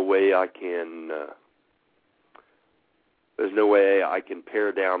 there's no way I can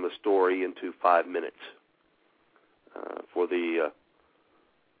pare down the story into 5 minutes for the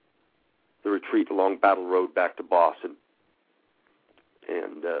retreat along Battle Road back to Boston,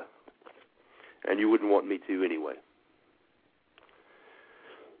 and you wouldn't want me to anyway.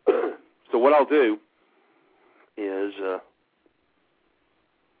 So what I'll do is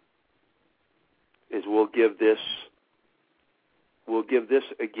we'll give this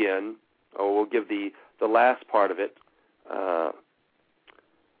again, or we'll give the last part of it on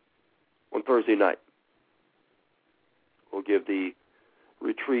Thursday night. We'll give the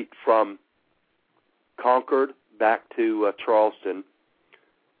retreat from Concord back to Charleston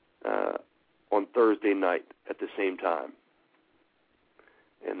on Thursday night at the same time.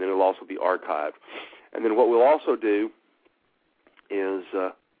 And then it'll also be archived. And then what we'll also do is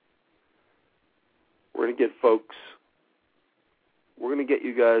we're going to get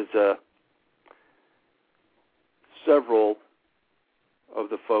you guys several of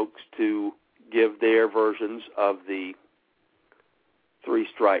the folks to give their versions of the 3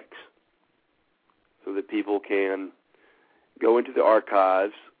 strikes so that people can go into the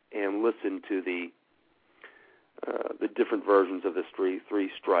archives and listen to the different versions of the three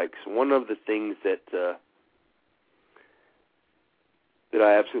strikes. One of the things that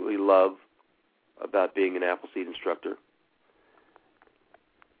I absolutely love about being an Appleseed instructor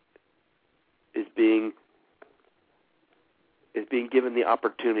is being given the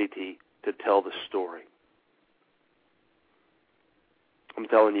opportunity to tell the story. I'm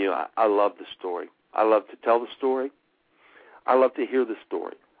telling you, I love the story. I love to tell the story. I love to hear the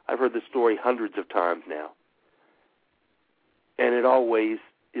story. I've heard the story hundreds of times now. And it always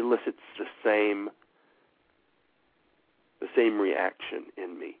elicits the same reaction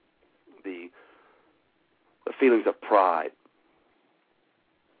in me. The feelings of pride.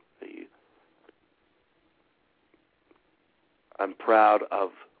 I'm proud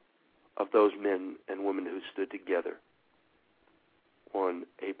of those men and women who stood together on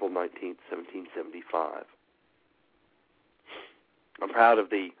April 19th, 1775. I'm proud of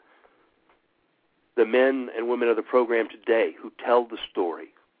the men and women of the program today who tell the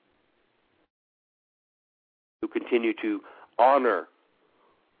story, who continue to honor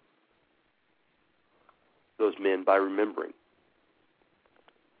those men by remembering.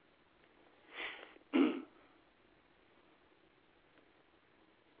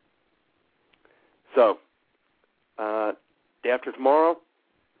 So, day after tomorrow,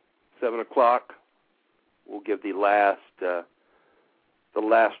 7 o'clock, we'll give the last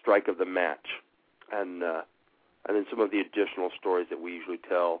strike of the match, and then some of the additional stories that we usually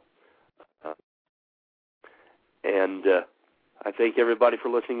tell. And I thank everybody for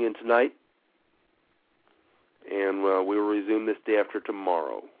listening in tonight, and we will resume this day after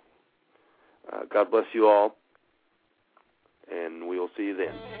tomorrow. God bless you all, and we will see you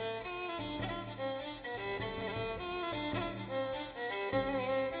then.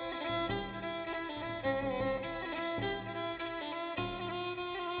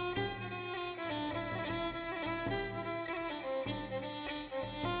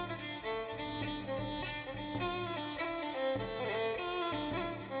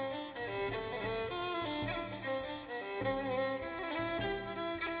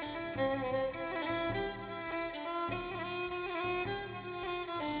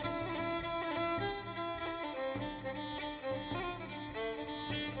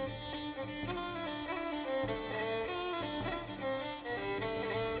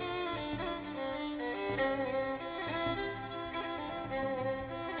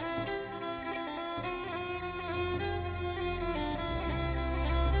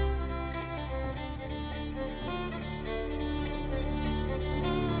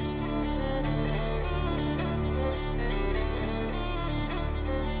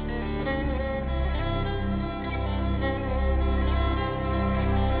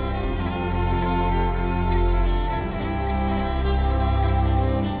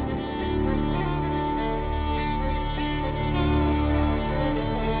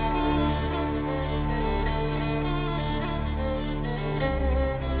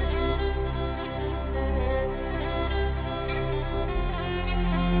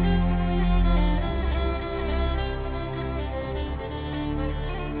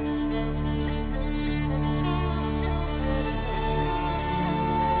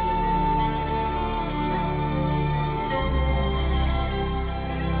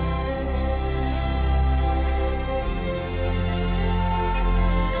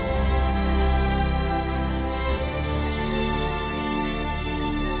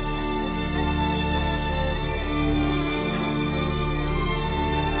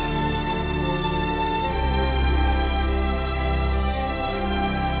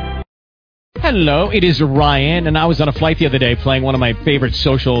 Hello, it is Ryan, and I was on a flight the other day playing one of my favorite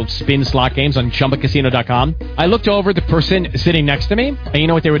social spin slot games on ChumbaCasino.com. I looked over the person sitting next to me, and you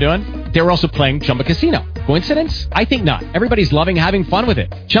know what they were doing? They were also playing Chumba Casino. Coincidence? I think not. Everybody's loving having fun with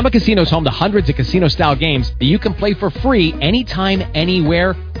it. Chumba Casino is home to hundreds of casino-style games that you can play for free anytime,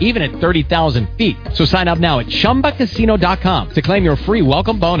 anywhere, even at 30,000 feet. So sign up now at ChumbaCasino.com to claim your free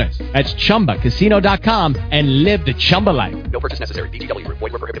welcome bonus. That's ChumbaCasino.com and live the Chumba life. No purchase necessary. VGW. Void where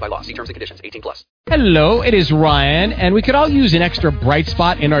prohibited by law. See terms and conditions. 18+. Hello, it is Ryan, and we could all use an extra bright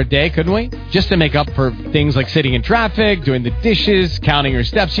spot in our day, couldn't we? Just to make up for things like sitting in traffic, doing the dishes, counting your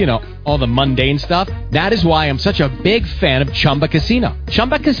steps, you know, all the mundane stuff. That is why I'm such a big fan of Chumba Casino.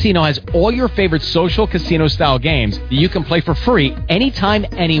 Chumba Casino has all your favorite social casino-style games that you can play for free anytime,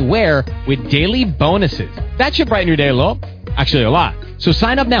 anywhere with daily bonuses. That should brighten your day a little. Actually, a lot. So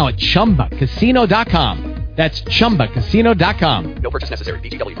sign up now at ChumbaCasino.com. That's ChumbaCasino.com. No purchase necessary.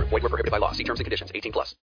 VGW. Void where prohibited by law. See terms and conditions. 18+.